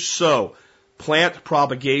is huge, so plant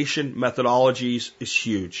propagation methodologies is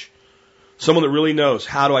huge. Someone that really knows,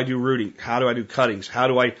 how do I do rooting? How do I do cuttings? How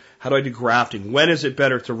do I do grafting? When is it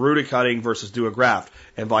better to root a cutting versus do a graft,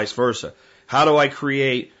 and vice versa? How do I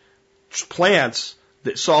create plants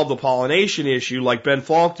that solve the pollination issue like Ben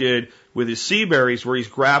Falk did with his sea berries, where he's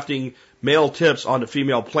grafting male tips onto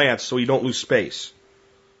female plants so you don't lose space?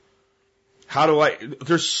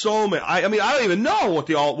 There's so many, I don't even know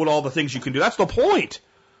what all the things you can do. That's the point.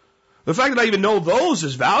 The fact that I even know those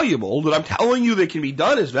is valuable, that I'm telling you that can be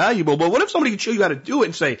done is valuable, but what if somebody can show you how to do it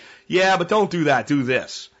and say, yeah, but don't do that, do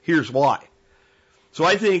this. Here's why. So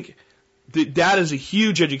I think that is a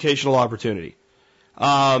huge educational opportunity.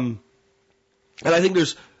 And I think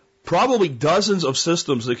there's probably dozens of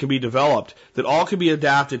systems that can be developed that all can be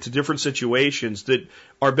adapted to different situations that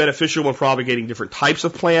are beneficial when propagating different types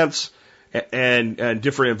of plants and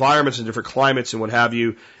different environments and different climates and what have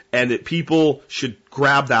you, and that people should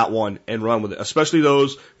grab that one and run with it, especially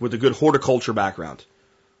those with a good horticulture background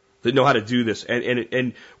that know how to do this.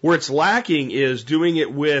 And where it's lacking is doing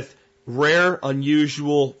it with rare,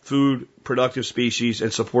 unusual food productive species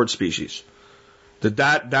and support species.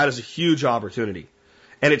 That is a huge opportunity.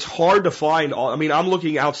 And it's hard to find I'm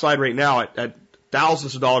looking outside right now at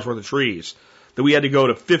thousands of dollars worth of trees that we had to go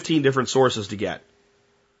to 15 different sources to get.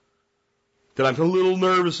 That I'm a little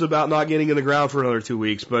nervous about not getting in the ground for another 2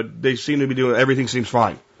 weeks, but they seem to be doing, everything seems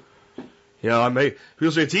fine.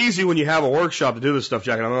 People say it's easy when you have a workshop to do this stuff,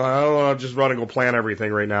 Jack. And I don't want to just run and go plant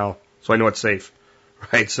everything right now, so I know it's safe.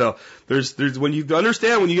 Right? So there's when you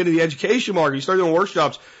understand, when you get into the education market, you start doing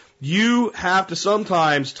workshops, you have to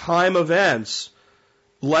sometimes time events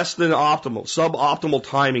less than optimal, suboptimal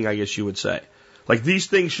timing, I guess you would say. Like these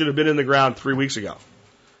things should have been in the ground 3 weeks ago.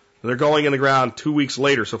 They're going in the ground 2 weeks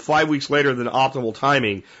later, so 5 weeks later than optimal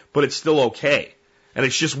timing, but it's still okay. And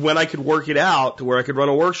it's just when I could work it out to where I could run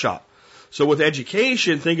a workshop. So with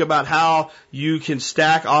education, think about how you can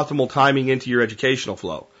stack optimal timing into your educational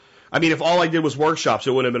flow. If all I did was workshops,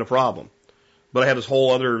 it wouldn't have been a problem. But I had this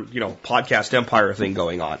whole other, podcast empire thing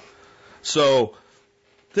going on. So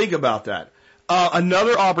think about that.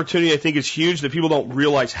 Another opportunity I think is huge that people don't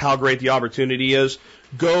realize how great the opportunity is.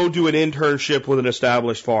 Go do an internship with an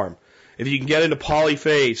established farm. If you can get into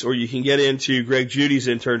Polyface, or you can get into Greg Judy's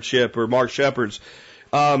internship, or Mark Shepard's.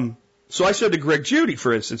 So I said to Greg Judy,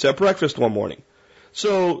 for instance, at breakfast one morning,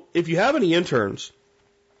 so if you have any interns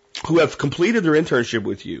who have completed their internship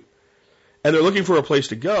with you and they're looking for a place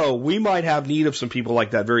to go, we might have need of some people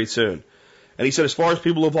like that very soon. And he said, as far as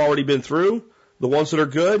people who have already been through, the ones that are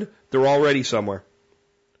good, they're already somewhere.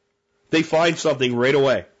 They find something right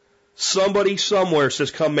away. Somebody somewhere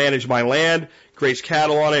says, come manage my land, graze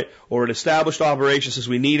cattle on it, or an established operation says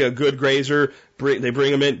we need a good grazer, they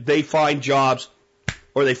bring them in, they find jobs,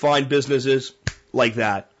 or they find businesses like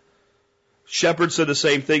that. Shepard said the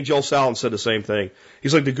same thing, Joel Salatin said the same thing.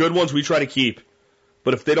 He's like, the good ones we try to keep,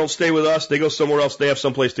 but if they don't stay with us, they go somewhere else, they have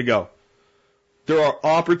someplace to go. There are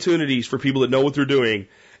opportunities for people that know what they're doing,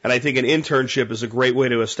 and I think an internship is a great way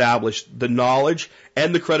to establish the knowledge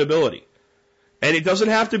and the credibility. And it doesn't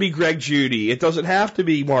have to be Greg Judy. It doesn't have to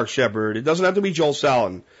be Mark Shepard. It doesn't have to be Joel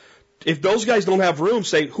Salatin. If those guys don't have room,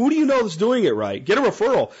 say, who do you know that's doing it right? Get a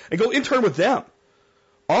referral and go intern with them.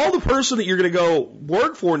 All the person that you're going to go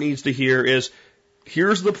work for needs to hear is,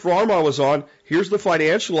 here's the farm I was on. Here's the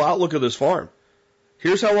financial outlook of this farm.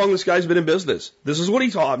 Here's how long this guy's been in business. This is what he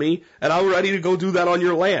taught me, and I'm ready to go do that on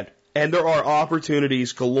your land. And there are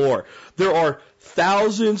opportunities galore. There are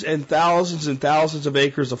thousands and thousands and thousands of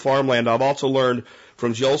acres of farmland, I've also learned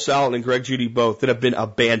from Joel Salatin and Greg Judy both, that have been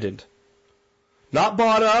abandoned. Not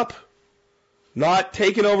bought up, not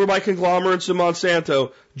taken over by conglomerates and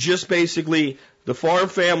Monsanto, just basically the farm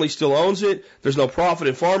family still owns it, there's no profit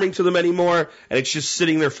in farming to them anymore, and it's just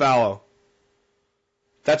sitting there fallow.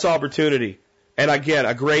 That's opportunity. And again,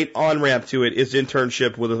 a great on-ramp to it is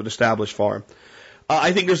internship with an established farm.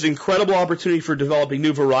 I think there's incredible opportunity for developing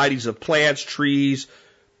new varieties of plants, trees,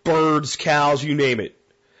 birds, cows, you name it.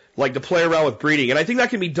 Like to play around with breeding. And I think that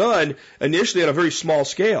can be done initially on a very small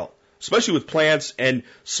scale, especially with plants and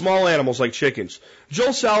small animals like chickens.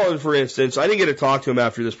 Joel Salatin, for instance, I didn't get to talk to him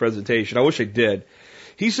after this presentation. I wish I did.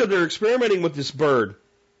 He said they're experimenting with this bird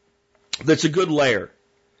that's a good layer.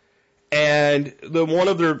 And one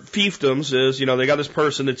of their fiefdoms is, they got this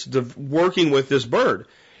person that's working with this bird.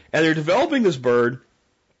 And they're developing this bird,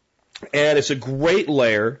 and it's a great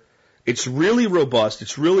layer. It's really robust.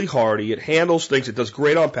 It's really hardy. It handles things. It does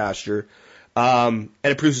great on pasture. And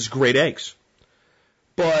it produces great eggs.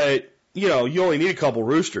 But, you only need a couple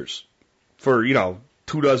roosters. For,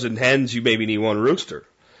 24 hens, you maybe need one rooster.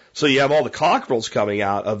 So you have all the cockerels coming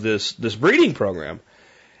out of this breeding program.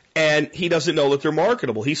 And he doesn't know that they're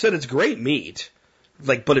marketable. He said it's great meat.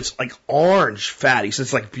 But it's like orange fat. He said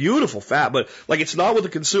it's like beautiful fat, but it's not what the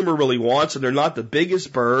consumer really wants, and they're not the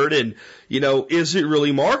biggest bird, and, is it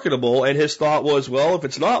really marketable? And his thought was, well, if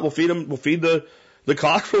it's not, we'll feed the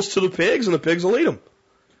cockerels to the pigs, and the pigs will eat them.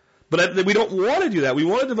 But we don't want to do that. We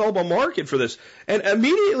want to develop a market for this. And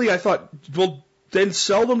immediately I thought, well, then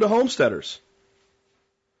sell them to homesteaders.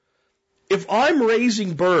 If I'm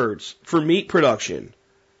raising birds for meat production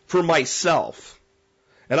for myself,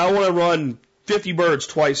 and I want to run 50 birds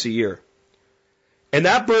twice a year, and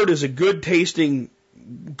that bird is a good tasting,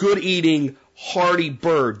 good eating, hardy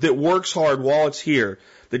bird that works hard while it's here,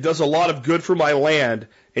 that does a lot of good for my land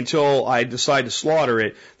until I decide to slaughter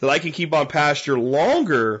it, that I can keep on pasture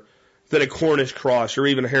longer than a Cornish cross or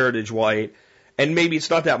even a heritage white, and maybe it's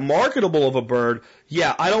not that marketable of a bird.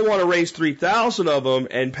 Yeah, I don't want to raise 3,000 of them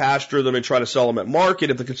and pasture them and try to sell them at market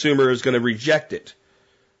if the consumer is going to reject it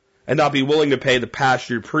and not be willing to pay the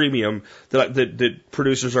pasture premium that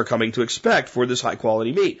producers are coming to expect for this high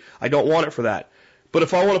quality meat. I don't want it for that. But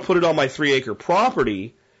if I want to put it on my 3-acre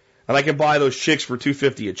property, and I can buy those chicks for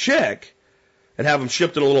 $2.50 a chick, and have them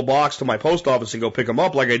shipped in a little box to my post office and go pick them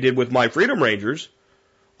up like I did with my Freedom Rangers,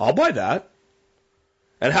 I'll buy that.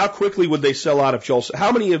 And how quickly would they sell out if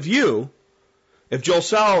how many of you, if Joel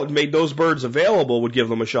Sal made those birds available, would give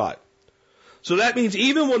them a shot? So that means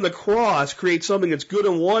even when the cross creates something that's good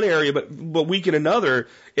in one area but weak in another,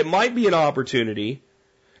 it might be an opportunity.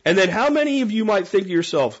 And then how many of you might think to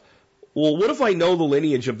yourself, well, what if I know the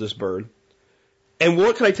lineage of this bird? And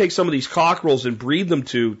what can I take some of these cockerels and breed them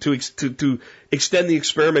to extend the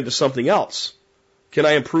experiment to something else? Can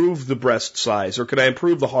I improve the breast size, or can I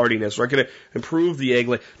improve the hardiness, or can I improve the egg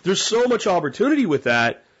lay? There's so much opportunity with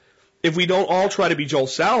that if we don't all try to be Joel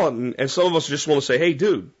Salatin, and some of us just want to say, hey,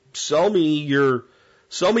 dude, sell me your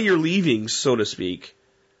leavings, so to speak,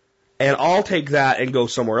 and I'll take that and go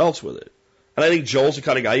somewhere else with it. And I think Joel's the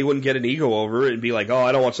kind of guy you wouldn't get an ego over and be like, oh,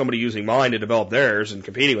 I don't want somebody using mine to develop theirs and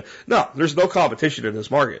competing with. No, there's no competition in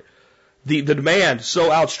this market. The demand so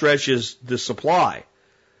outstretches the supply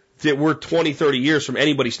that we're 20, 30 years from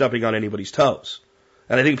anybody stepping on anybody's toes.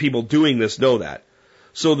 And I think people doing this know that.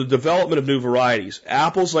 So the development of new varieties.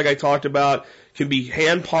 Apples, like I talked about, can be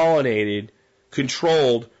hand-pollinated,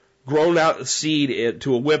 controlled, grown out of seed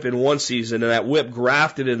to a whip in one season, and that whip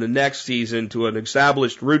grafted in the next season to an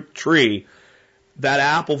established root tree. That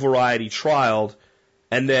apple variety trialed,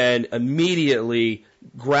 and then immediately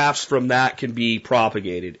grafts from that can be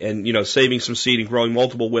propagated. And, saving some seed and growing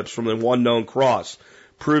multiple whips from the one known cross,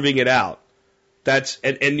 proving it out.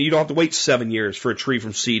 And you don't have to wait 7 years for a tree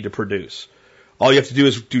from seed to produce. All you have to do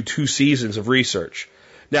is do 2 seasons of research.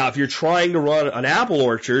 Now, if you're trying to run an apple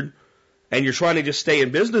orchard and you're trying to just stay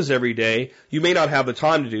in business every day, you may not have the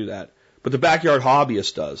time to do that. But the backyard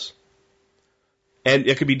hobbyist does. And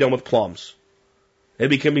it can be done with plums.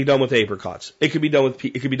 It can be done with apricots. It can be done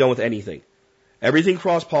with anything. Everything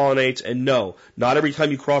cross-pollinates, and no, not every time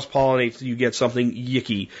you cross-pollinate you get something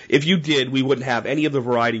yicky. If you did, we wouldn't have any of the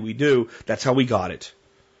variety we do. That's how we got it.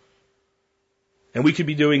 And we could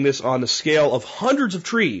be doing this on the scale of hundreds of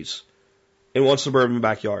trees in one suburban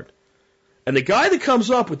backyard. And the guy that comes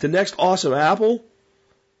up with the next awesome apple,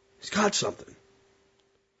 he's got something.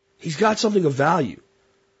 He's got something of value.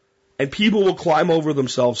 And people will climb over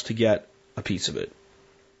themselves to get a piece of it.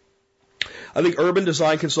 I think urban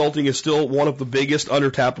design consulting is still one of the biggest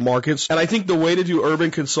undertapped markets. And I think the way to do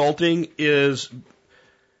urban consulting is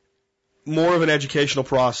more of an educational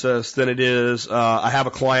process than it is, I have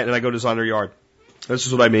a client and I go design their yard. This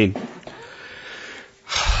is what I mean.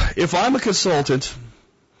 If I'm a consultant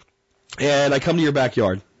and I come to your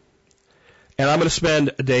backyard and I'm going to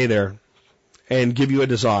spend a day there and give you a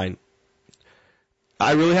design,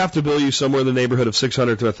 I really have to bill you somewhere in the neighborhood of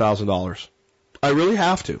 $600 to $1,000. I really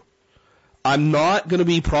have to. I'm not going to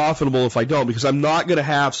be profitable if I don't, because I'm not going to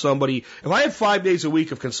have somebody. If I have 5 days a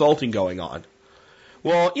week of consulting going on,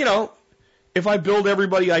 well, if I billed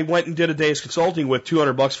everybody I went and did a day's consulting with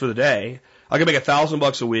 $200 for the day, I can make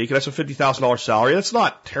 $1,000 a week, and that's a $50,000 salary. That's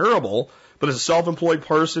not terrible, But as a self-employed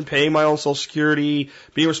person, paying my own Social Security,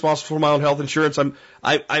 being responsible for my own health insurance,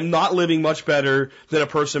 I'm not living much better than a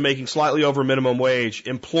person making slightly over minimum wage,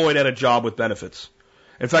 employed at a job with benefits.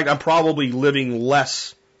 In fact, I'm probably living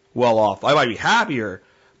less well off. I might be happier,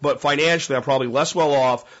 but financially I'm probably less well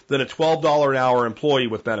off than a $12 an hour employee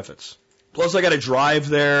with benefits. Plus I got to drive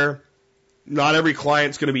there. Not every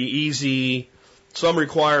client's going to be easy. Some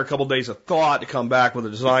require a couple days of thought to come back with a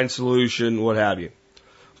design solution, what have you.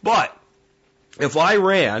 But if I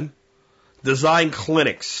ran design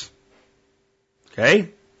clinics, okay,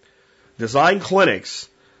 design clinics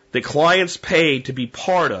that clients paid to be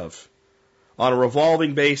part of on a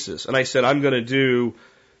revolving basis, and I said I'm going to do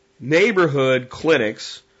neighborhood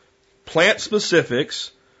clinics, plant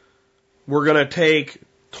specifics, we're going to take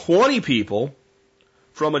 20 people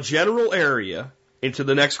from a general area into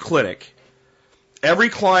the next clinic. Every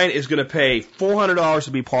client is going to pay $400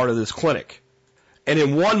 to be part of this clinic. And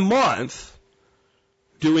in 1 month,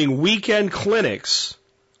 doing weekend clinics,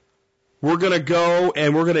 we're going to go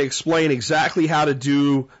and we're going to explain exactly how to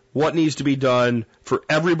do what needs to be done for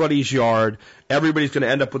everybody's yard. Everybody's going to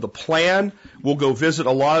end up with a plan. We'll go visit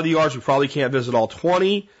a lot of the yards. We probably can't visit all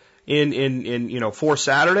 20 in 4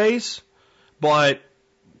 Saturdays, but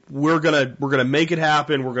we're going to make it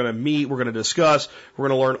happen. We're going to meet. We're going to discuss. We're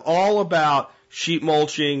going to learn all about sheet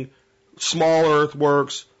mulching, small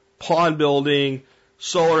earthworks, pond building,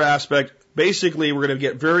 solar aspect. Basically, we're going to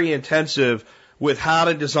get very intensive with how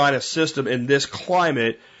to design a system in this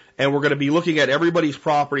climate, and we're going to be looking at everybody's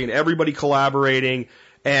property and everybody collaborating,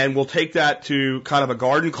 and we'll take that to kind of a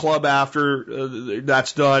garden club after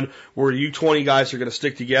that's done, where you 20 guys are going to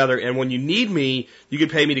stick together, and when you need me, you can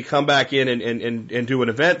pay me to come back in and do an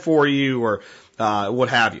event for you or what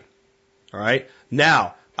have you. All right?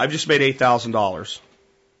 Now, I've just made $8,000.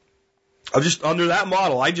 Under that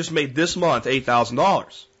model, I just made this month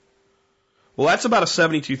 $8,000. Well, that's about a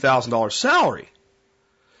 $72,000 salary.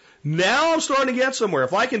 Now I'm starting to get somewhere.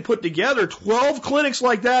 If I can put together 12 clinics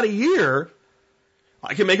like that a year,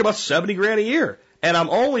 I can make about $70,000 a year. And I'm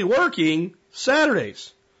only working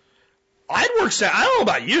Saturdays. I don't know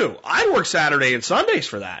about you. I'd work Saturday and Sundays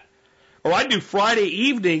for that. Or I'd do Friday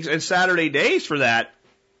evenings and Saturday days for that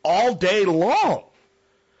all day long.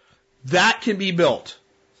 That can be built.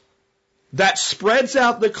 That spreads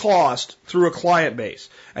out the cost through a client base.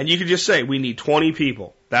 And you can just say, we need 20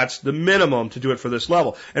 people. That's the minimum to do it for this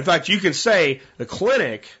level. In fact, you can say the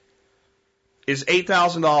clinic is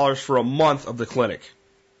 $8,000 for a month of the clinic.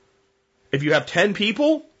 If you have 10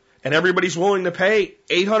 people and everybody's willing to pay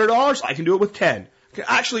 $800, I can do it with 10. I can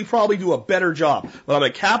actually probably do a better job. But I'm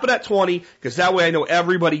going to cap it at 20 because that way I know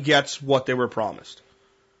everybody gets what they were promised.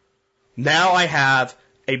 Now I have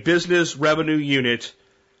a business revenue unit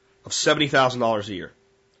of $70,000 a year.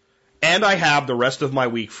 And I have the rest of my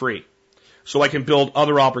week free. So I can build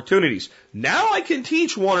other opportunities. Now I can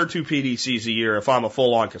teach 1 or 2 PDCs a year if I'm a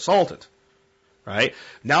full-on consultant. Right?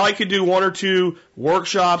 Now I can do 1 or 2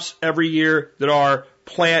 workshops every year that are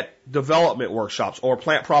plant development workshops or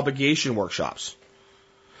plant propagation workshops.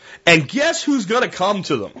 And guess who's going to come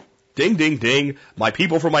to them? Ding, ding, ding. My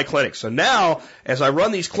people from my clinics. So now, as I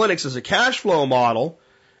run these clinics as a cash flow model,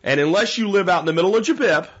 and unless you live out in the middle of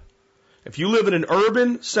Jabip, if you live in an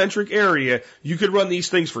urban-centric area, you could run these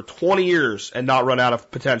things for 20 years and not run out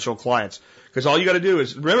of potential clients. Because all you got to do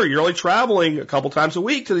is, remember, you're only traveling a couple times a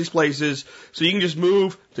week to these places, so you can just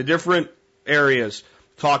move to different areas.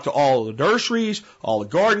 Talk to all of the nurseries, all the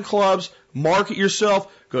garden clubs, market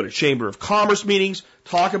yourself, go to Chamber of Commerce meetings,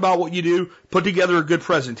 talk about what you do, put together a good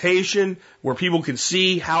presentation where people can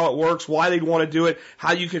see how it works, why they'd want to do it,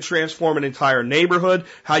 how you can transform an entire neighborhood,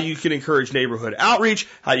 how you can encourage neighborhood outreach,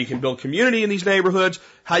 how you can build community in these neighborhoods,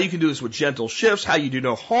 how you can do this with gentle shifts, how you do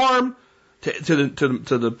no harm to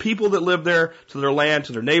the people that live there, to their land,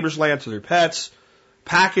 to their neighbor's land, to their pets.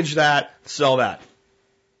 Package that, sell that.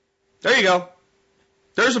 There you go.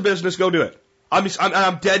 There's a business, go do it.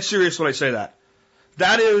 I'm dead serious when I say that.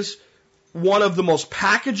 That is one of the most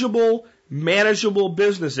packageable, manageable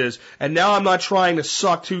businesses, and now I'm not trying to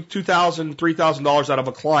suck $2,000, $3,000 out of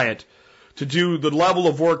a client to do the level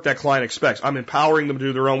of work that client expects. I'm empowering them to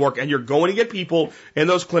do their own work, and you're going to get people in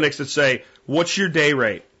those clinics that say, what's your day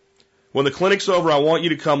rate? When the clinic's over, I want you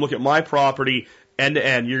to come look at my property end to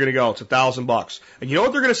end. You're going to go, it's $1,000. And you know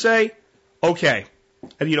what they're going to say? Okay.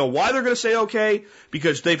 And you know why they're going to say okay?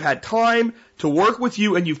 Because they've had time to work with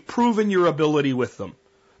you and you've proven your ability with them.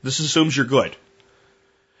 This assumes you're good.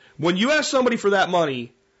 When you ask somebody for that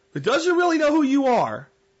money that doesn't really know who you are,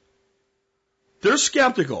 they're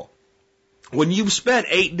skeptical. When you've spent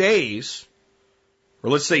 8 days, or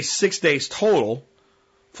let's say 6 days total,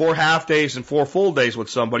 4 half days and 4 full days with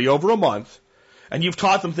somebody over a month, and you've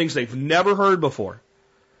taught them things they've never heard before,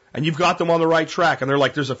 and you've got them on the right track, and they're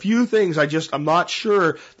like, there's a few things I'm not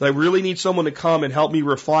sure that I really need someone to come and help me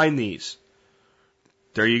refine these.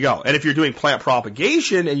 There you go. And if you're doing plant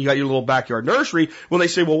propagation and you got your little backyard nursery, when they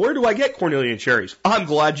say, well, where do I get cornelian cherries? I'm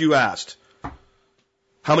glad you asked.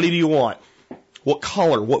 How many do you want? What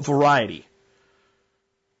color? What variety?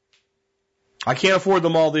 I can't afford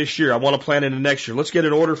them all this year. I want to plant into next year. Let's get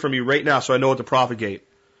an order from you right now so I know what to propagate.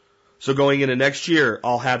 So going into next year,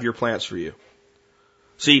 I'll have your plants for you.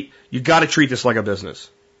 See, you got to treat this like a business.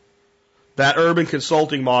 That urban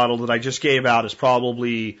consulting model that I just gave out is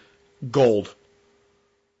probably gold.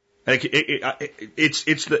 It's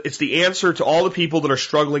the answer to all the people that are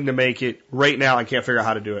struggling to make it right now and can't figure out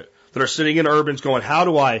how to do it. That are sitting in urbans going, how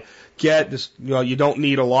do I get this? You don't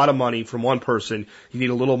need a lot of money from one person. You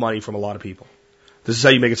need a little money from a lot of people. This is how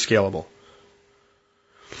you make it scalable.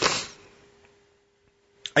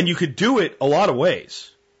 And you could do it a lot of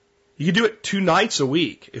ways. You could do it 2 nights a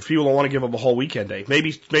week if people don't want to give up a whole weekend day.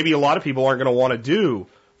 Maybe a lot of people aren't going to want to do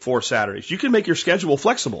 4 Saturdays. You can make your schedule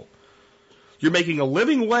flexible. You're making a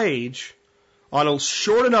living wage on a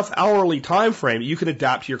short enough hourly time frame you can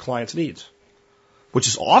adapt to your clients' needs, which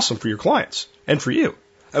is awesome for your clients and for you.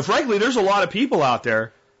 And frankly, there's a lot of people out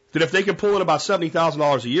there that if they can pull in about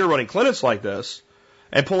 $70,000 a year running clinics like this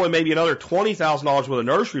and pull in maybe another $20,000 with a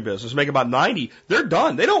nursery business, make about $90,000, they're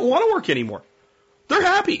done. They don't want to work anymore. They're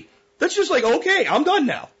happy. That's just like, okay, I'm done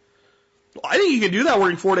now. I think you can do that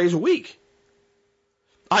working 4 days a week.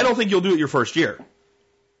 I don't think you'll do it your first year.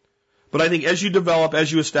 But I think as you develop,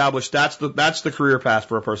 as you establish, that's the career path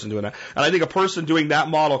for a person doing that. And I think a person doing that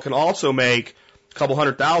model can also make a couple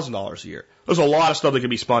 $100,000 a year. There's a lot of stuff that can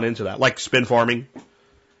be spun into that, like spin farming.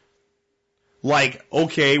 Like,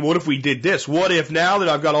 okay, what if we did this? What if now that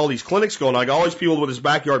I've got all these clinics going, I got all these people with this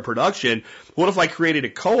backyard production, what if I created a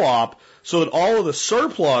co-op so that all of the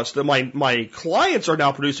surplus that my clients are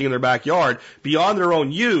now producing in their backyard beyond their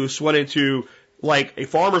own use went into like a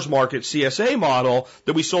farmer's market CSA model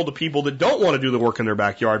that we sold to people that don't want to do the work in their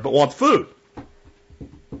backyard but want the food.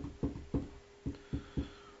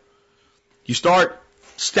 You start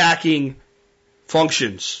stacking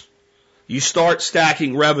functions. You start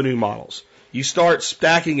stacking revenue models. You start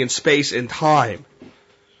stacking in space and time.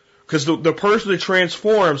 Because the person that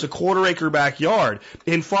transforms a 1/4 acre backyard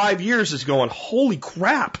in 5 years is going, holy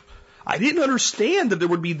crap, I didn't understand that there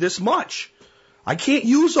would be this much. I can't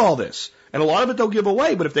use all this. And a lot of it they'll give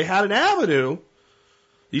away, but if they had an avenue,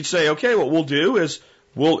 you'd say, okay, what we'll do is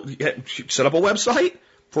we'll set up a website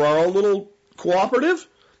for our own little cooperative,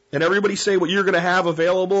 and everybody say what you're going to have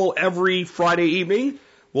available every Friday evening.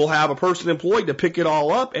 We'll have a person employed to pick it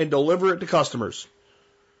all up and deliver it to customers.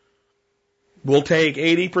 We'll take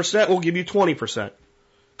 80%, we'll give you 20%.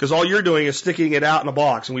 Because all you're doing is sticking it out in a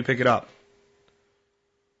box and we pick it up.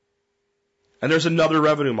 And there's another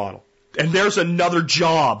revenue model. And there's another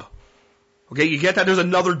job. Okay, you get that? There's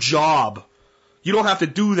another job. You don't have to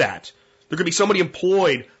do that. There could be somebody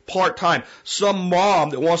employed part-time. Some mom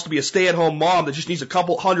that wants to be a stay-at-home mom that just needs a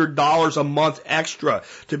couple $100 a month extra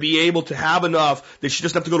to be able to have enough that she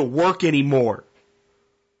doesn't have to go to work anymore.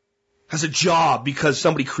 Has a job because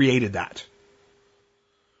somebody created that.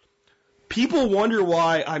 People wonder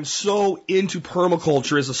why I'm so into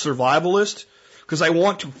permaculture as a survivalist, because I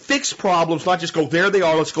want to fix problems, not just go, there they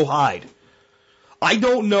are, let's go hide. I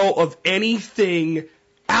don't know of anything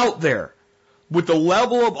out there with the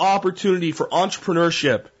level of opportunity for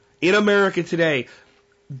entrepreneurship in America today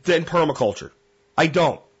than permaculture. I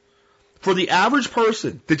don't. For the average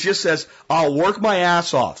person that just says, I'll work my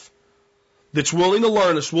ass off, that's willing to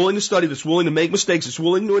learn, that's willing to study, that's willing to make mistakes, that's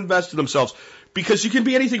willing to invest in themselves, because you can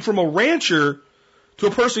be anything from a rancher to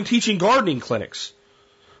a person teaching gardening clinics.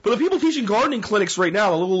 But the people teaching gardening clinics right now,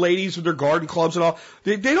 the little ladies with their garden clubs and all,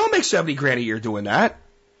 they don't make $70,000 a year doing that.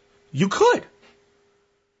 You could.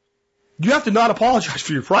 You have to not apologize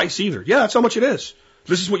for your price either. Yeah, that's how much it is.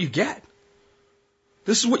 This is what you get.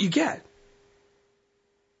 This is what you get.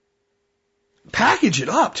 Package it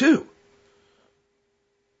up too.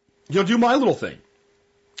 Do my little thing.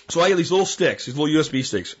 So I get these little sticks, these little USB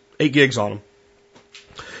sticks, 8 gigs on them.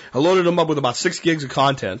 I loaded them up with about 6 gigs of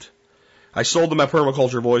content. I sold them at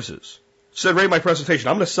Permaculture Voices. Said right in my presentation,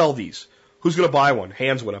 I'm going to sell these. Who's going to buy one?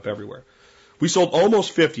 Hands went up everywhere. We sold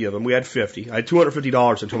almost 50 of them. We had 50. I had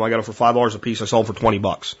 $250 into them. I got them for $5 a piece. I sold them for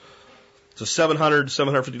 $20. It's a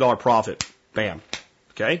 $750 profit. Bam.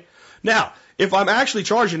 Okay? Now, if I'm actually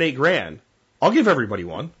charging $8,000, I'll give everybody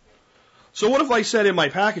one. So what if I said in my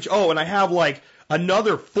package, and I have like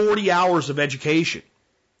another 40 hours of education.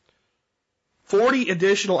 40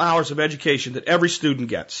 additional hours of education that every student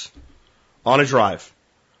gets on a drive.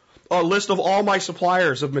 A list of all my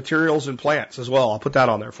suppliers of materials and plants as well. I'll put that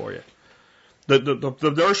on there for you.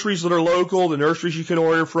 The nurseries that are local, the nurseries you can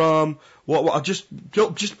order from. Well, I'll just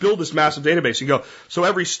build this massive database and go. So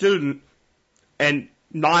every student, and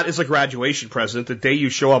not as a graduation present, the day you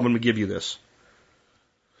show up, I'm going to give you this.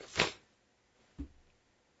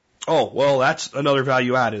 Oh, well, that's another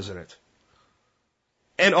value add, isn't it?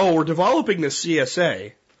 And we're developing this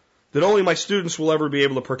CSA that only my students will ever be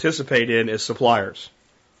able to participate in as suppliers.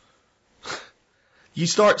 You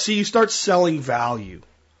start selling value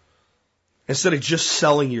instead of just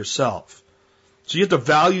selling yourself. So you have to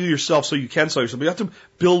value yourself so you can sell yourself. You have to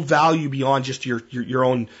build value beyond just your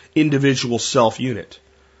own individual self unit.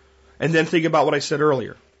 And then think about what I said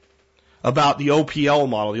earlier about the OPL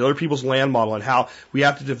model, the other people's land model, and how we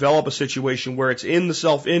have to develop a situation where it's in the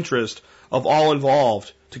self-interest of all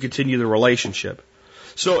involved to continue the relationship.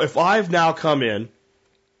 So if I've now come in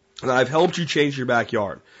and I've helped you change your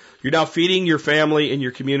backyard, you're now feeding your family and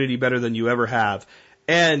your community better than you ever have.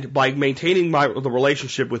 And by maintaining the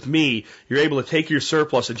relationship with me, you're able to take your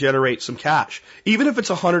surplus and generate some cash, even if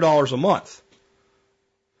it's $100 a month.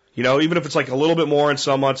 You know, even if it's like a little bit more in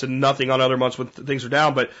some months and nothing on other months when things are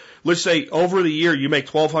down. But let's say over the year you make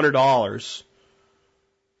 $1,200,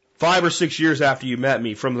 5 or 6 years after you met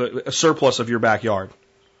me from a surplus of your backyard.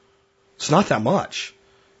 It's not that much.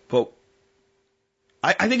 But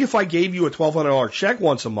I think if I gave you a $1,200 check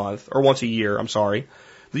once a month, or once a year, I'm sorry,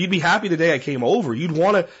 you'd be happy the day I came over. You'd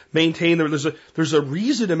want to maintain, there's a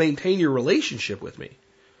reason to maintain your relationship with me.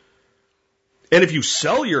 And if you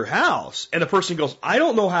sell your house and the person goes, I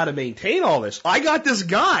don't know how to maintain all this. I got this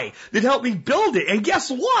guy that helped me build it. And guess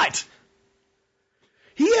what?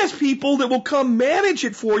 He has people that will come manage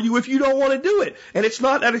it for you if you don't want to do it. And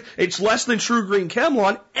it's less than True Green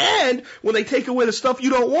Chemlon. And when they take away the stuff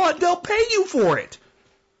you don't want, they'll pay you for it.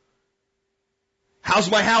 How's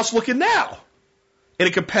my house looking now? In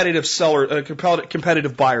a competitive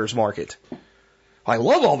buyer's market. I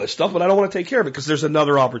love all this stuff, but I don't want to take care of it because there's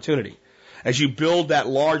another opportunity. As you build that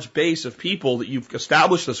large base of people that you've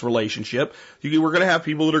established this relationship, we're going to have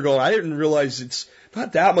people that are going, I didn't realize it's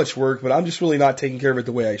not that much work, but I'm just really not taking care of it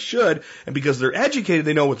the way I should. And because they're educated,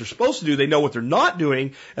 they know what they're supposed to do, they know what they're not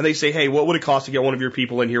doing, and they say, hey, what would it cost to get one of your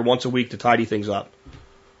people in here once a week to tidy things up?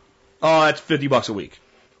 Oh, that's $50 a week.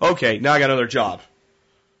 Okay, now I got another job.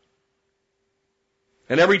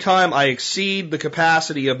 And every time I exceed the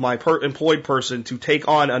capacity of my employed person to take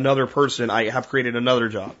on another person, I have created another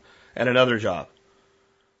job and another job.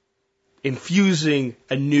 Infusing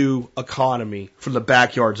a new economy from the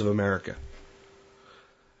backyards of America.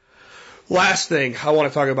 Last thing I want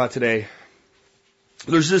to talk about today.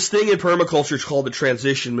 There's this thing in permaculture called the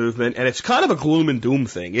transition movement, and it's kind of a gloom and doom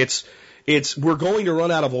thing. It's we're going to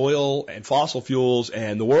run out of oil and fossil fuels,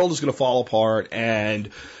 and the world is going to fall apart,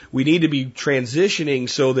 and we need to be transitioning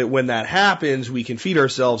so that when that happens, we can feed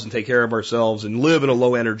ourselves and take care of ourselves and live in a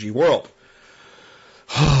low energy world.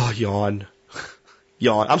 Yawn.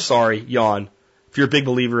 Yawn. I'm sorry, yawn. If you're a big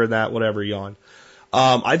believer in that, whatever, yawn.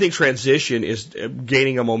 I think transition is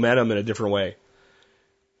gaining a momentum in a different way.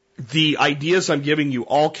 The ideas I'm giving you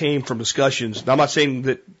all came from discussions. Now, I'm not saying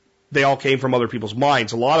that they all came from other people's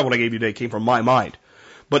minds. A lot of what I gave you today came from my mind.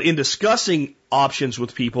 But in discussing options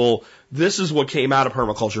with people, this is what came out of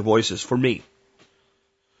Permaculture Voices for me.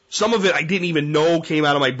 Some of it I didn't even know came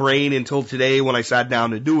out of my brain until today when I sat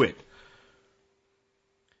down to do it.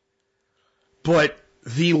 But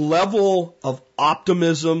the level of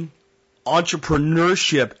optimism,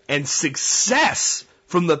 entrepreneurship, and success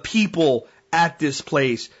from the people at this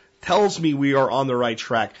place tells me we are on the right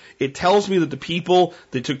track. It tells me that the people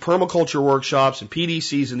that took permaculture workshops and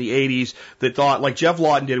PDCs in the 80s that thought, like Jeff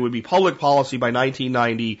Lawton did, it would be public policy by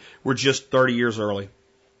 1990 were just 30 years early.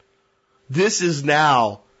 This is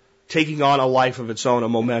now taking on a life of its own, a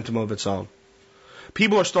momentum of its own.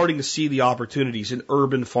 People are starting to see the opportunities in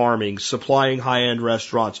urban farming, supplying high-end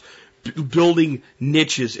restaurants, building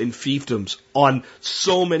niches and fiefdoms on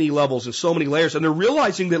so many levels and so many layers. And they're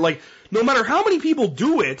realizing that, like, no matter how many people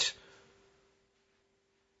do it,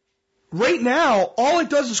 right now, all it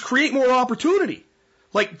does is create more opportunity.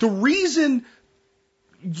 Like, the reason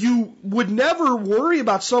you would never worry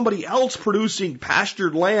about somebody else producing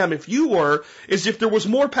pastured lamb if you were, is if there was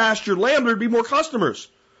more pastured lamb, there'd be more customers.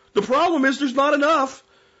 The problem is there's not enough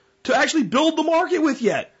to actually build the market with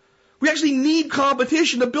yet. We actually need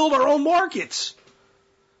competition to build our own markets.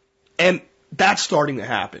 And that's starting to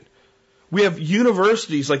happen. We have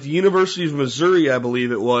universities like the University of Missouri, I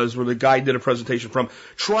believe it was, where the guy did a presentation from,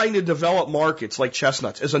 trying to develop markets like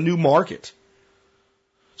chestnuts as a new market.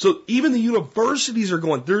 So even the universities are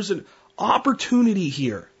going, there's an opportunity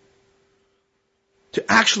here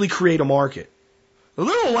to actually create a market. They're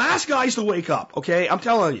the last guys to wake up, okay? I'm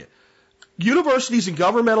telling you. Universities and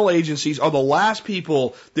governmental agencies are the last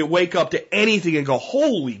people that wake up to anything and go,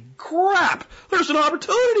 holy crap, there's an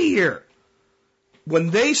opportunity here. When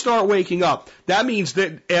they start waking up, that means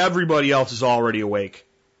that everybody else is already awake.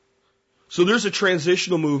 So there's a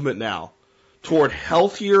transitional movement now toward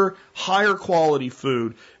healthier, higher quality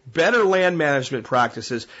food, better land management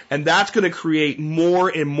practices, and that's going to create more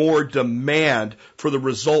and more demand for the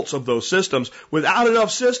results of those systems without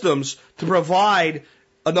enough systems to provide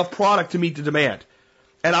enough product to meet the demand.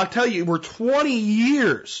 And I'll tell you, we're 20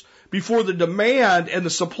 years before the demand and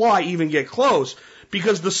the supply even get close,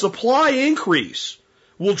 because the supply increase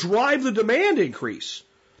will drive the demand increase.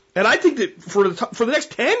 And I think that for the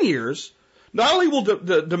next 10 years, not only will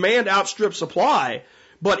the demand outstrip supply,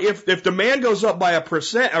 but if demand goes up by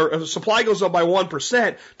 1%, or supply goes up by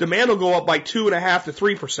 1%, demand will go up by 2.5 to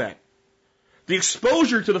 3%. The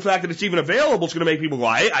exposure to the fact that it's even available is going to make people go,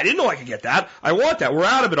 I didn't know I could get that. I want that. We're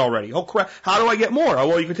out of it already. Oh, crap. How do I get more? Oh,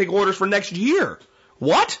 well, you can take orders for next year.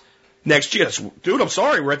 What? Next year? Dude, I'm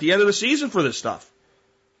sorry. We're at the end of the season for this stuff.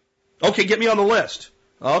 Okay, get me on the list.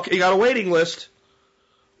 Okay, you got a waiting list.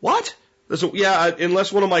 What? Yeah,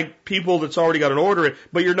 unless one of my people that's already got an order,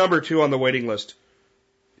 but you're number 2 on the waiting list.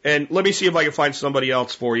 And let me see if I can find somebody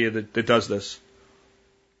else for you that does this.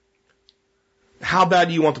 How bad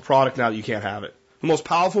do you want the product now that you can't have it? The most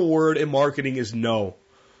powerful word in marketing is no.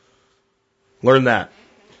 Learn that.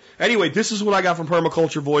 Anyway, this is what I got from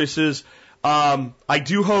Permaculture Voices. I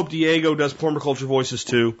do hope Diego does Permaculture Voices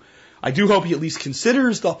too. I do hope he at least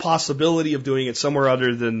considers the possibility of doing it somewhere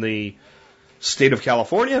other than the state of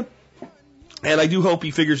California. And I do hope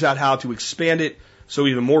he figures out how to expand it so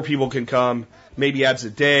even more people can come. Maybe adds a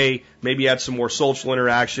day, maybe adds some more social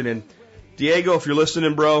interaction. And Diego, if you're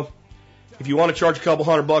listening, bro, if you want to charge a couple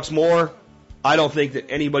 $100 more, I don't think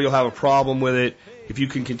that anybody will have a problem with it if you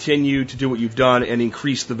can continue to do what you've done and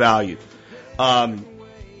increase the value.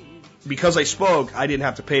 Because I spoke, I didn't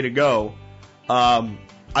have to pay to go.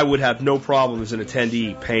 I would have no problem as an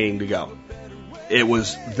attendee paying to go. It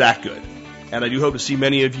was that good. And I do hope to see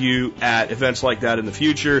many of you at events like that in the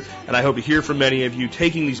future. And I hope to hear from many of you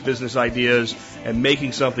taking these business ideas and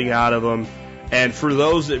making something out of them. And for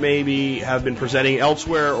those that maybe have been presenting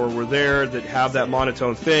elsewhere or were there that have that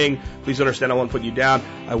monotone thing, please understand I won't put you down.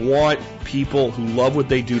 I want people who love what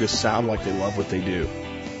they do to sound like they love what they do.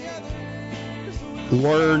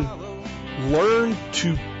 Learn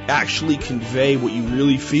to actually convey what you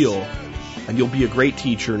really feel, and you'll be a great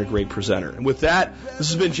teacher and a great presenter. And with that, this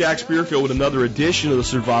has been Jack Spierfield with another edition of the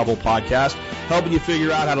Survival Podcast, helping you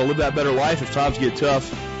figure out how to live that better life if times get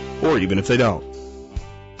tough, or even if they don't.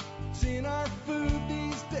 It's in our food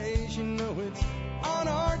these days, you know it's on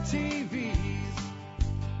our TVs.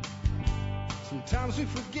 Sometimes we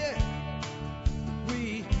forget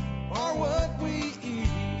we are what we eat.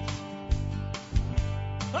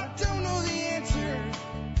 I don't know the answer.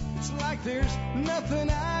 It's like there's nothing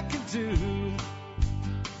I can do.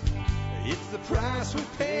 It's the price we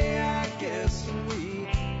pay, I guess, and we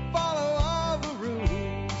follow all the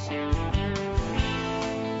rules.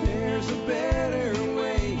 There's a better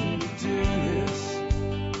way to do this.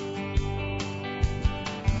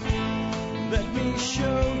 Let me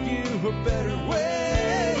show you a better way.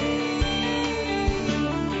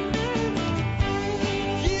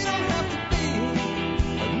 You don't have to be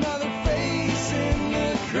another face in the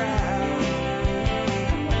crowd.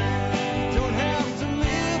 You don't have to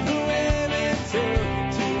live the way they tell you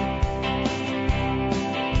to.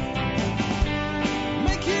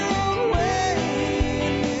 Make your own way,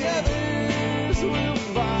 and the others will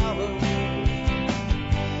follow.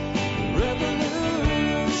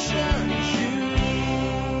 Revolution is you.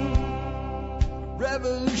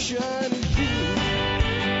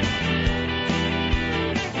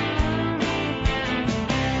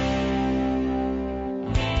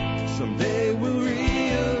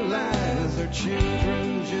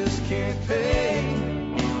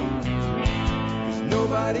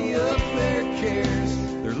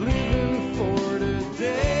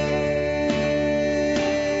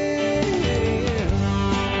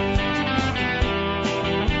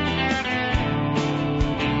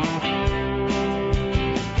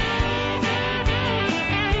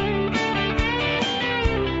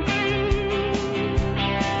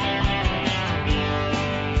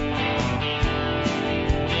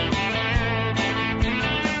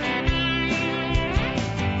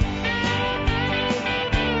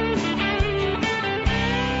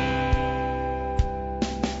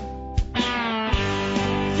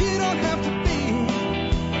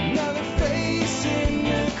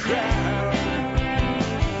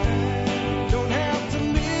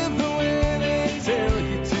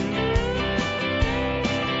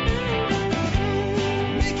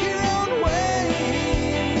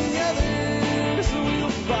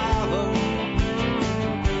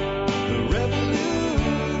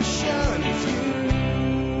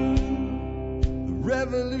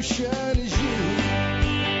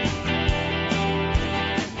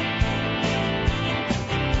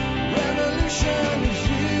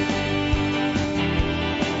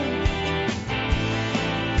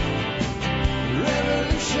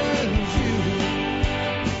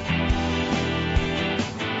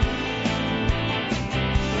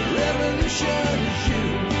 Revolution.